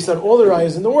 based on all the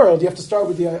rayas in the world, you have to start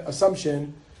with the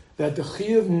assumption that the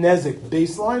chiyuv nezek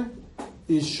baseline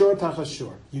is shor tachas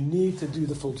shor. You need to do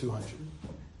the full 200.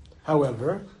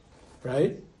 However,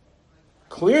 right,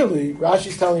 clearly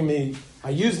Rashi's telling me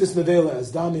I use this nevela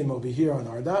as damim over here on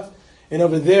Ardaf, and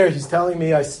over there he's telling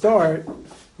me I start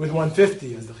with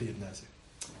 150 as the chiyuv nezek.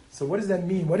 So what does that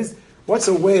mean? What's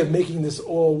a way of making this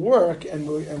all work? And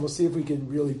we'll see if we can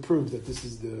really prove that this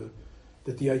is the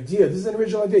idea. This is an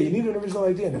original idea. You need an original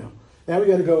idea now. Now we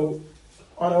got to go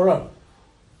on our own.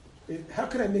 How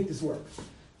can I make this work?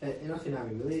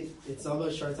 Really, it's all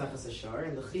about shar tachas ashar,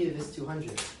 and the chiyuv is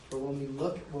 200. But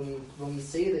when we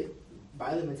say that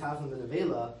Baalim Metaplin the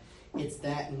nevela, it's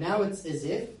that now it's as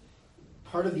if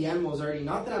part of the animal is already,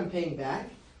 not that I'm paying back,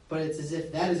 but it's as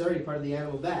if that is already part of the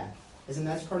animal back. As in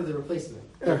that's part of the replacement.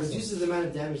 It reduces the amount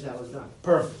of damage that was done.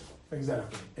 Perfect.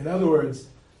 Exactly. In other words,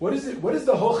 what is it? What is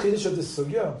the whole chiddush of the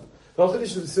sugya? The whole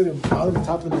chiddush of the sugya, Baalim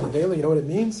Metaplin and nevela, you know what it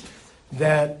means?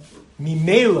 That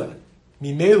mimela,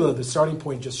 the starting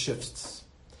point just shifts.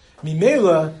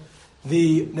 Mimela,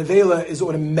 the nevela is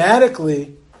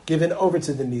automatically given over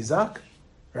to the nizak,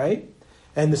 right?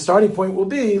 And the starting point will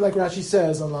be, like Rashi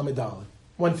says on Lamed Daled,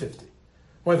 150.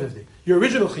 150. Your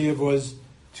original chiyuv was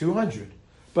 200.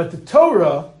 But the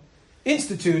Torah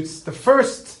institutes the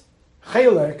first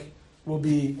chelek will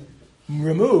be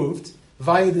removed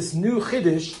via this new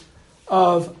chiddush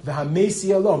of the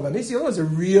Hamesi Alon. The Hamesi Alon is a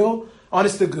real,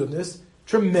 honest to goodness,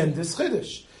 tremendous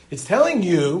chiddush. It's telling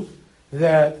you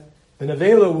that the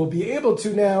nevela will be able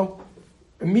to now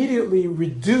immediately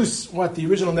reduce what the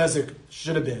original nezek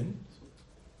should have been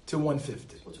to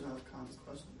 150.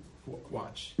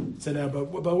 Watch. So now,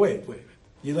 but wait.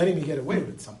 You're letting me get away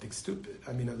with something stupid.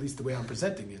 I mean, at least the way I'm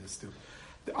presenting it is stupid.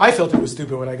 I felt it was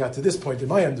stupid when I got to this point in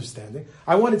my understanding.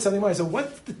 I wanted something more. I said,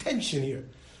 what's the tension here?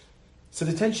 So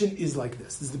the tension is like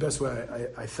this. This is the best way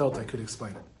I felt I could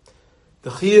explain it.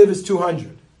 The chiyuv is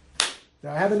 200.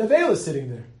 Now I have a nevela sitting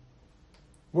there.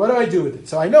 What do I do with it?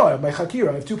 So I know I have my chakira.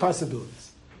 I have two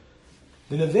possibilities.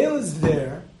 The nevela is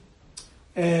there,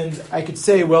 and I could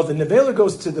say, well, the nevela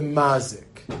goes to the mazik,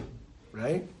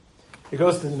 right? It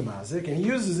goes to the mazik, and he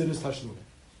uses it as tashlum.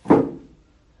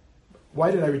 Why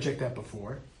did I reject that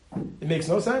before? It makes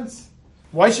no sense.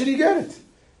 Why should he get it?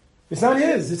 It's not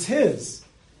his, it's his.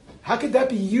 How could that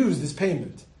be used as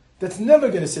payment? That's never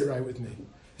going to sit right with me.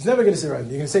 It's never going to sit right with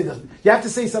me. You're going to say that. You have to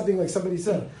say something like somebody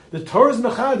said. The Torah is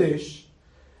mechadesh,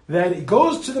 that it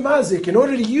goes to the mazik in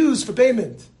order to use for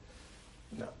payment.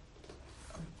 No.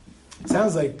 It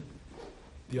sounds like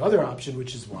the other option,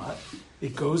 which is what?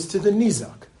 It goes to the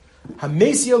nizak.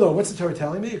 Hamesi alone. What's the Torah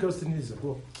telling me? It goes to the nizak.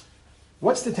 Well,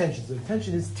 what's the tension? So the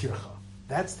tension is tircha.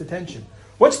 That's the tension.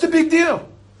 What's the big deal?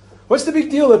 What's the big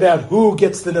deal about who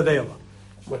gets the nevela?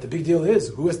 What the big deal is,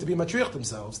 who has to be matriach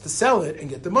themselves to sell it and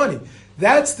get the money.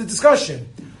 That's the discussion.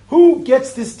 Who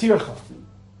gets this tircha?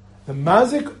 The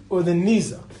mazik or the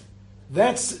nizak?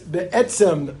 That's the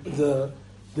etzem,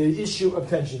 the issue of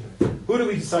tension. Who do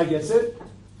we decide gets it?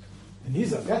 The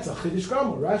nizak. That's a chiddush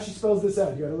gamur. Rashi spells this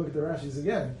out. You got to look at the Rashis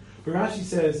again. But Rashi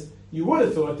says you would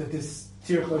have thought that this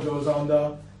tircha goes on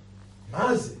the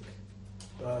mazik,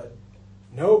 but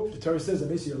nope. The Torah says that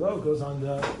basically lo goes on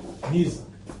the nizak.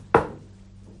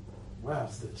 Wow,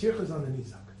 so the tircha is on the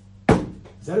nizak.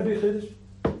 Is that a big chiddush?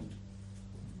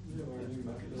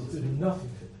 It's a nothing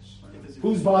chiddush.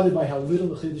 Who's bothered by how little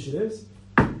the chiddush it is?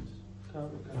 Rav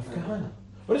Kahana.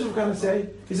 What does Rav Kahana say?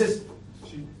 He says,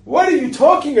 what are you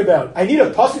talking about? I need a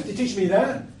pasuk to teach me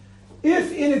that?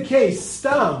 If in a case,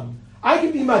 stam, I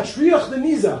can be matriach the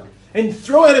nizak and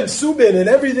throw at him subin and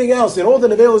everything else and all the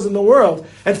nevelas in the world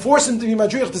and force him to be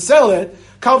matriach to sell it,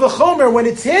 kal v'chomer, when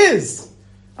it's his,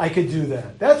 I could do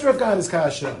that. That's Rav Kahana's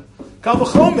kasha. Kal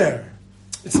v'chomer.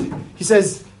 He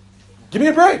says, give me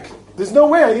a break. There's no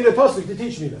way I need a pasuk to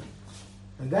teach me that.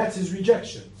 And that's his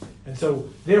rejection. And so,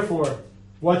 therefore,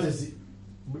 what does he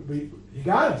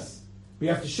got us. We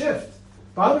have to shift.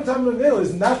 Baalim Metaplin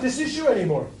is not this issue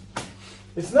anymore.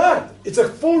 It's not. It's a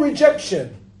full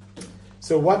rejection.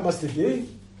 So what must it be?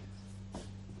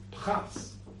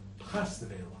 Pchas. Pchas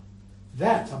nevela.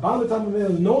 That, Baalim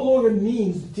Metaplin no longer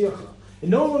means tircha. It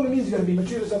no longer means you're going to be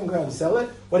mature to someone going to sell it.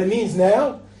 What it means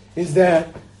now is that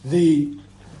the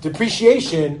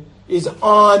depreciation is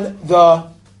on the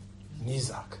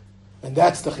nizak. And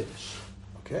that's the chiddush.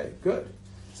 Okay, good.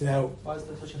 So now, Why is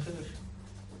that such a chiddush?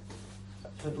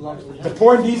 It belongs to the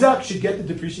poor nizak should get the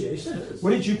depreciation.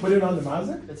 Wouldn't you put it on the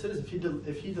mazik? That's it.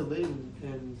 If he delayed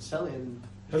in selling,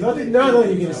 There's nothing. No,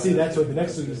 you're going to see. That's what the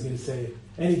next one is going to say.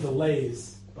 Any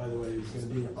delays, by the way, is going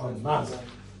to be on the mazik,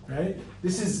 right?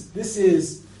 This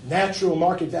is natural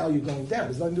market value going down.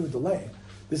 There's nothing to do with delay.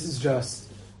 This is just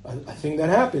a thing that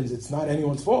happens. It's not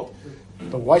anyone's fault.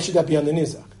 But why should that be on the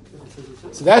nizak?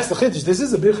 So that's the chiddush. This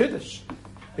is a big chiddush,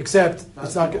 except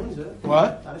it's not good.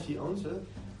 What? Not if he owns it.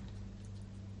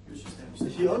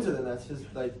 If he owns it, then that's his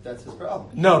problem.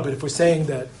 No, but if we're saying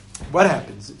that, what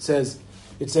happens? It says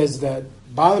that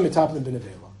Baalim Metaplin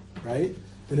b'nevela, right?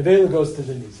 The nevela goes to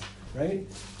the nizak, right?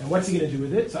 And what's he going to do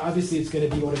with it? So obviously it's going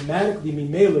to be automatically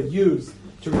mimela used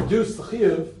to reduce the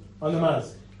chiyuv on the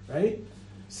mazik, right?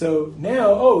 So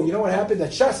now, you know what happened?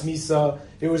 At Shas Misa,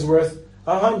 it was worth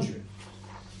 100,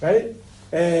 right?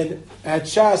 And at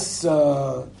Shas,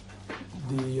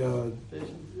 the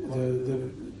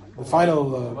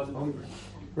final,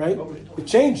 right? It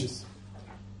changes.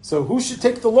 So who should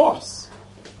take the loss?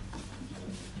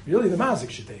 Really, the mazik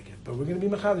should take it, but we're going to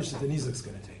be mechadish that the nizak's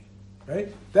going to take it, right?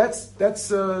 That's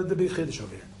the big chiddush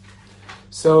over here.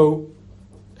 So,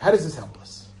 how does this help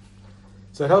us?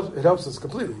 So it helps us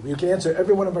completely. We can answer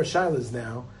every one of our shilas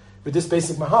now with this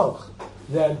basic mahalach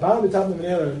that Baalim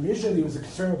Metaplin initially was a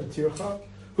concern with the tircha.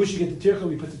 Who should get the tircha?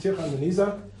 We put the tircha on the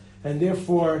nizak, and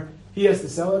therefore he has to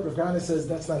sell it. Rav Kahana says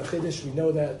that's not a chiddush. We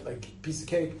know that, like a piece of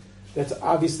cake. That's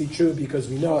obviously true because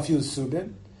we know if he was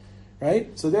subin,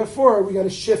 right? So therefore we got to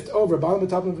shift over. Baalim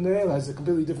Metaplin has a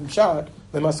completely different shot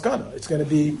than maskana. It's going to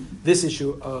be this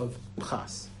issue of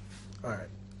pchas. All right.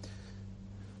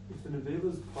 If the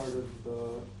nevela is part of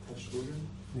the tashlumin,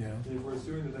 Yeah. if we're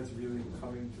assuming that that's really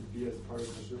coming to be as part of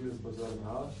tashlumin as opposed to the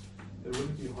mahalach, it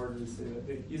wouldn't be harder to say that.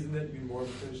 Isn't that even more of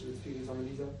a finish that's speaking on the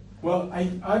nizak? Well,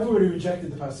 I've already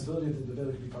rejected the possibility that the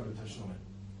nevela could be part of tashlumin.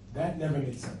 That never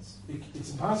made sense.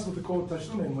 It's impossible to call it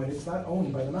tashlumin when it's not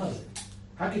owned by the mazik.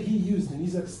 How could he use the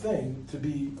nizak's thing to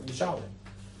be the shalim?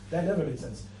 That never made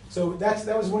sense. So that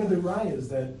was one of the rayas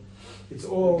that it's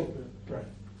all right.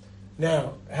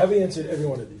 Now, having answered every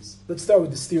one of these, let's start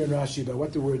with the steer and Rashi about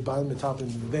what the word Baalim Metaplin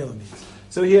and nevela means.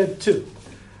 So he had two.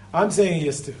 I'm saying he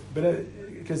has two, but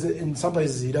because in some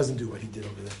places he doesn't do what he did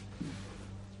over there.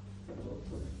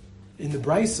 In the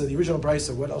brisa, the original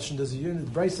brisa, what else does he use? In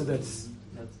the brisa, that's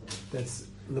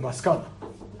lemaskana.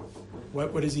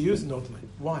 What does he use? Ultimately,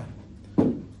 why?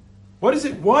 What is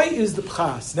it? Why is the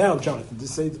pchas now, Jonathan?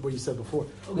 Just say what you said before.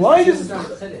 Why does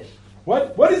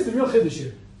what is the real chiddush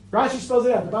here? Rashi spells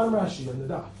it out. The bottom Rashi on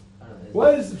the daf.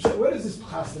 What is this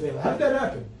pchas nevela? How did that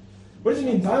happen? What does it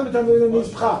mean? Baalim Metaplin means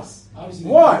pchas.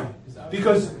 Why?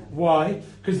 Because why?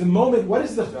 Because the moment. What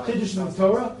is the chiddush in the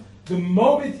Torah? The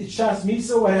moment it's Shas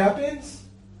Misa, what happens?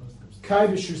 Kai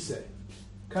b'shusei.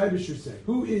 Kai b'shusei.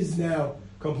 Who is now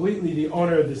completely the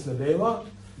owner of this nevela?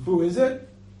 Who is it?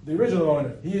 the original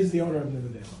owner. He is the owner of the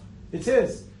Nevela. It's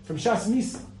his, from Shas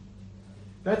Misa.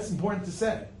 That's important to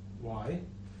say. Why?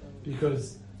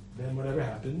 Because then whatever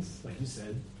happens, like you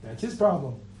said, that's his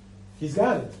problem. He's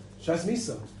got it. Shas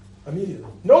Misa.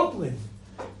 Immediately. Notlin.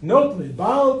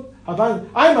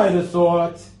 I might have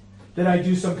thought that I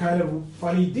do some kind of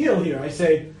funny deal here. I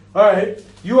say, all right,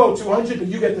 you owe 200, but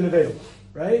you get the Nevela.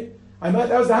 Right?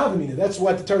 That was the Havamina. That's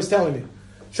what the Torah is telling me.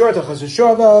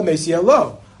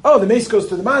 Oh, the mace goes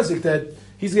to the mazik that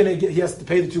he has to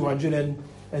pay the 200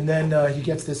 and then he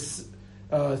gets this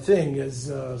thing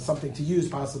as something to use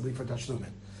possibly for tashlumin.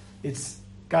 It's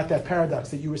got that paradox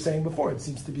that you were saying before. It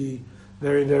seems to be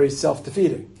very, very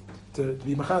self-defeating to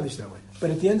be machadish that way.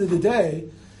 But at the end of the day,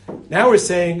 now we're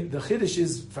saying the chiddush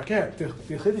is fakir. The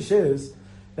chiddush is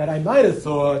that I might have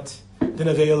thought the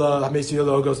nevela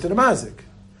hamesiyalo goes to the mazik,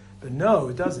 but no,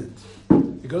 it doesn't.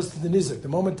 It goes to the nizuk. The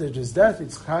moment that there's death,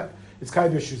 it's kai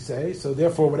b'shusei. So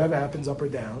therefore, whatever happens up or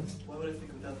down. Why would I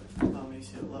think of that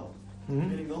Ba'al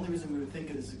Meaning the only reason we would think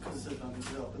it is because it says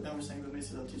Ba'al, but then we're saying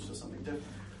Ba'al teaches us something different.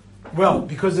 Well,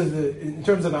 because of in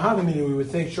terms of the Havamina, we would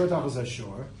think short tachos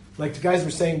hashor, like the guys were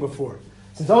saying before.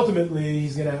 Since ultimately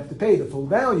he's going to have to pay the full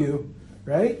value,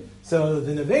 right? So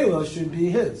the nevela should be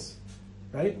his,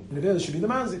 right? The nevela should be the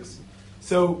mazik's.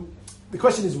 So the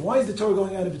question is, why is the Torah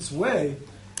going out of its way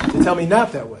to tell me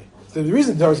not that way? So the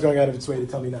reason the Torah is going out of its way to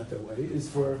tell me not that way is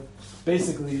for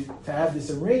basically to have this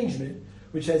arrangement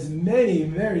which has many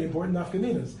very important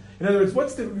nafkaminas. In other words,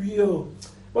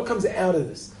 what comes out of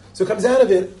this? So it comes out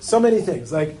of it so many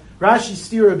things. Like Rashi's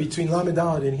stira between Lamed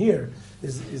Daled and here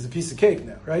is a piece of cake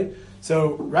now, right?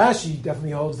 So Rashi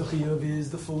definitely holds the chiyuv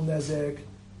is the full nezek,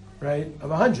 right, of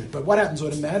 100. But what happens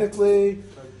automatically?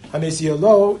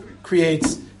 Hamesiyalo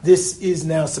creates this is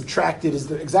now subtracted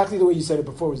is exactly the way you said it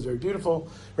before. It was very beautiful,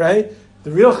 right?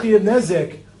 The real chiyuv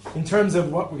nezek in terms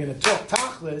of what we're going to talk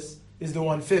tachlis is the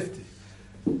 150.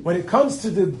 When it comes to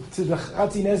the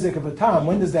chatzi nezek of a tam,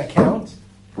 when does that count?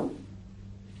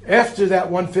 After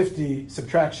that 150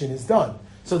 subtraction is done.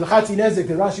 So the chatzi nezek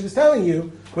that Rashi was telling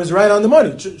you was right on the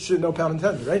money. Should no pound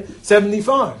intended, right?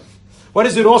 75. What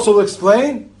does it also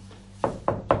explain?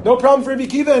 No problem for Rabbi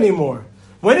Kiva anymore.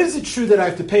 When is it true that I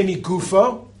have to pay me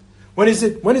gufo? When is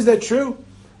that true?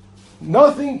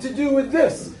 Nothing to do with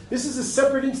this. This is a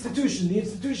separate institution. The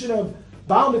institution of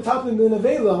Baalim Metaplin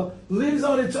Nevela lives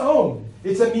on its own.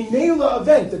 It's a minela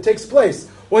event that takes place.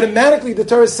 Automatically, the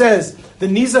Torah says the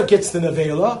nizak gets the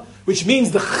nevela, which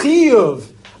means the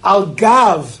chiyuv al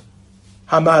gav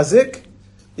hamazik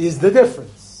is the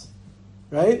difference,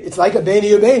 right? It's like a beni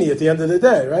ubeni at the end of the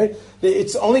day, right?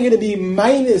 It's only going to be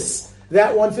minus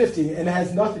that 150, and it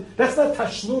has nothing. That's not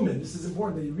tashlumin. This is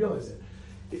important that you realize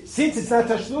it. Since it's not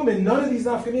tashlumin, none of these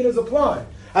nafkaminas apply.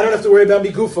 I don't have to worry about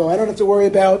migufo. I don't have to worry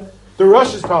about the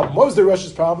Rush's problem. What was the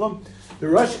Rush's problem? The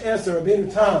Rush asked the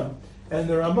Rabbeinu Tam and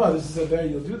the Ramah, this is a very,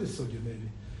 you'll do this sugya maybe.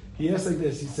 He asks like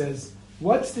this, he says,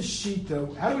 what's the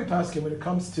shita, how do we pass him when it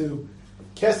comes to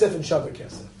kesef and shabbat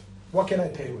kesef? What can I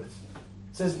pay with?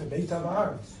 It says, B'meitav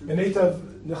ha'ar, B'meitav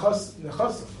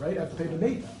nechasav, right? I have to pay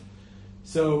B'meitav.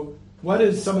 So, what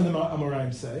does some of the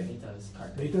Amoraim say?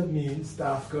 Meitav means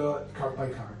dafka, by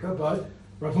karka, but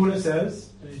Rav Huna says,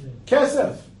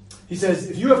 kesef. He says,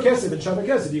 if you have kesef and shabbat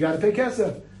kesef, you got to pay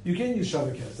kesef. You can't use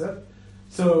shabbat kesef.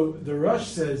 So the Rush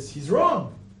says he's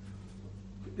wrong.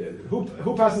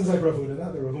 Who passes like Rav Huna?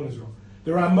 Not that Rav Huna's wrong.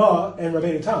 The Ramah and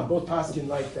Rabbeinu Tam both paskin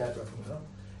like that Rav Huna,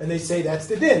 and they say that's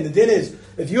the din. The din is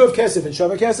if you have kesef and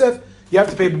shabbat kesef, you have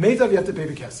to pay b'meitav, you have to pay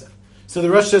b'kesef. So the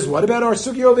Rush says, what about our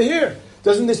sugi over here?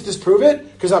 Doesn't this disprove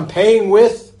it? Because I'm paying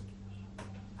with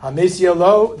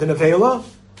hamesiyalo, the nevela.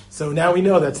 So now we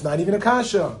know that's not even a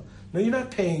kasha. No, you're not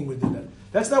paying with the.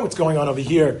 That's not what's going on over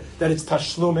here. That it's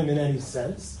tashlumin in any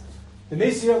sense. The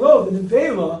Mesiyalo, the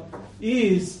Nevela,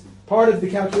 is part of the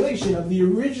calculation of the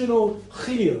original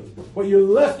Chiyuv. What you're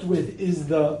left with is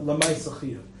the Lamaisa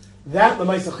Chiyuv. That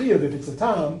Lamaisa Chiyuv, if it's a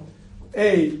Tam,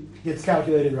 A, gets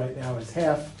calculated right now as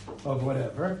half of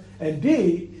whatever, and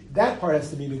B, that part has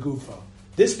to be Megufo.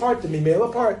 This part, the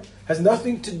Mimela part, has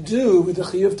nothing to do with the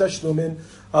Chiyuv Tashlumin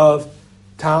of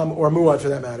Tam or Muad for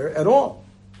that matter at all.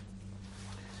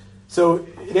 So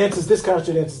it answers this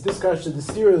question, the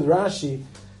stira of Rashi,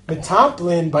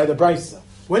 Metaplin by the Brisa.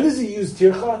 When does he use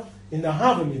tircha? In the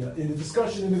Havamina, in the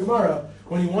discussion in the Gemara,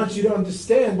 when he wants you to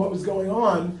understand what was going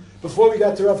on before we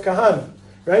got to Rav Kahana,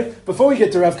 right? Before we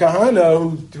get to Rav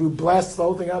Kahana, who blasts the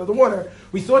whole thing out of the water,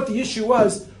 we thought the issue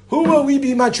was, who will we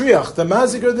be matriach, the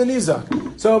mazik or the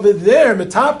nizak? So over there,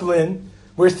 Metaplin,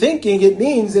 we're thinking it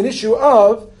means an issue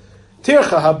of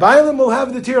tircha. Habaylim will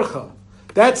have the tircha.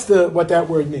 That's what that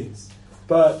word means.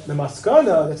 But the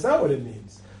maskana, that's not what it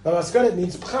means. The maskana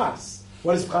means pras.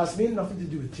 What does pras mean? Nothing to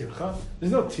do with tircha.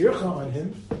 There's no tircha on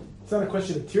him. It's not a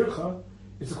question of tircha.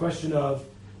 It's a question of,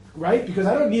 right? Because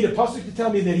I don't need a pasuk to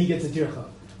tell me that he gets a tircha.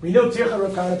 We know tircha,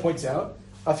 Rav Kahana points out,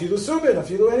 afilu subin,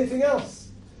 afilu anything else.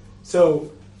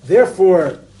 So,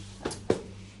 therefore,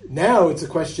 now it's a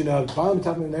question of Baalim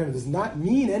Metaplin does not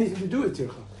mean anything to do with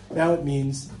tircha. Now it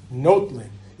means notlin.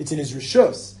 It's in his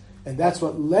rishus. And that's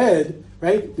what led,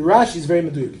 right? The Rashi is very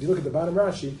meduyuk. If you look at the bottom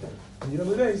Rashi, and you know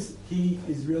the days, he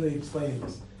is really explaining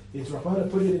this. It's Rahman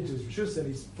put it into his rishus and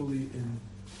he's fully in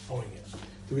owning it.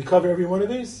 Did we cover every one of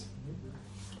these?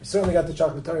 We certainly got the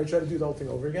chocolate tire. Try to do the whole thing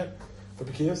over again for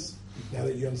Bekias, now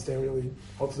that you understand really,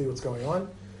 hopefully, what's going on.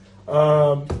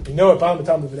 You know what Baalim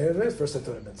Metaplin is. First I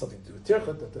thought it meant something to do with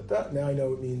tircha, Now I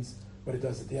know it means what it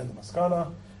does at the end of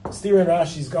Maskana. Stira and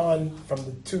Rashi's gone from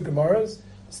the two Gemaras.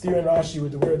 Stira and Rashi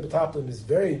with the word Metaplin is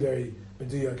very, very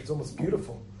meduyuk. It's almost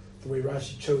beautiful the way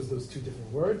Rashi chose those two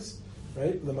different words,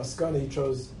 right? The Maskana he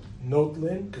chose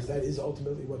notlin because that is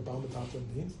ultimately what Baalim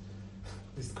Metaplin means,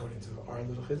 at least according to our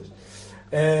little chiddush.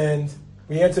 And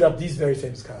we answered up these very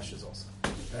famous kashas also.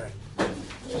 All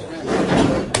right.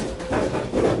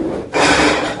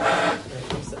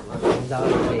 The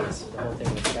whole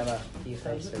thing with Sheva,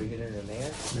 Yichai, so we get in the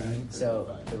mayor.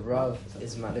 So the Rav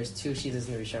is there's two shitas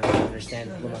in the Rishon to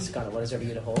understand Lamaskana. What does Rabbi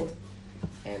Yehuda hold?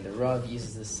 And the Rav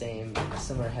uses the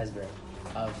similar hesber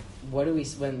of what do we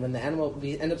when the animal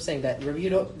we end up saying that Rabbi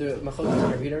Yehuda, the Machlokas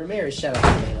of Rabbi Yehuda Meir is Sheva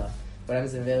Nevela. What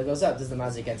happens when the Nevela goes up? Does the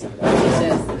Mazik get some of that? He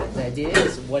says the idea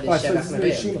is what is Sheva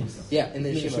Nevela? Yeah, in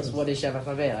the Shimos, what is Sheva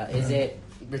Nevela? Is it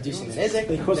reducing the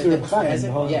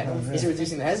hezek? Yeah, is it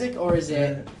reducing the hezek or is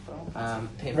it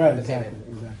payment? Right, The exactly. payment.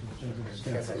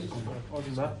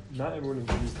 Not everyone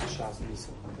agrees to Shas Misa.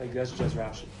 Like that's just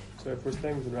Rashi. So if we're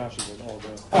staying with Rashi, then all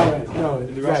the Oh, right. No,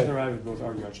 and the Rashi right. and the Ravi both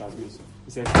argue on Shas Misa.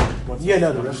 He says Yeah,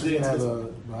 no, the Rashi can have a.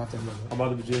 We'll have to have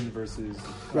Hamad B'Jin versus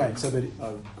right. So, but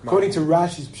according to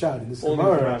Rashi's pshat in this only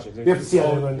Gemara, Rashi. we have to see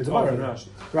how they learn the It's all from Gemara. Rashi.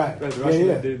 Right. Right, the Yeah, Rashi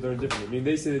yeah. they learn differently. I mean,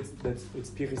 they say it's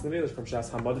Pichis Nevela from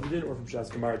Shas Hamad B'Jin or from Shas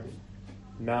Gemar Din,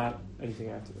 not anything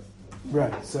after that.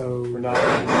 Right. So We're not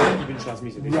even Shas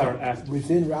Misa. They start right after.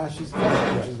 within Rashi's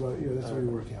pshat, which is what that's what we're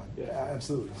working on. Yeah.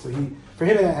 Absolutely. So for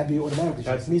him that had to be automatically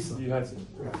That's Misa. you had to.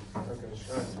 Right. Okay. All right.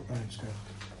 All right, just go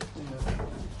ahead.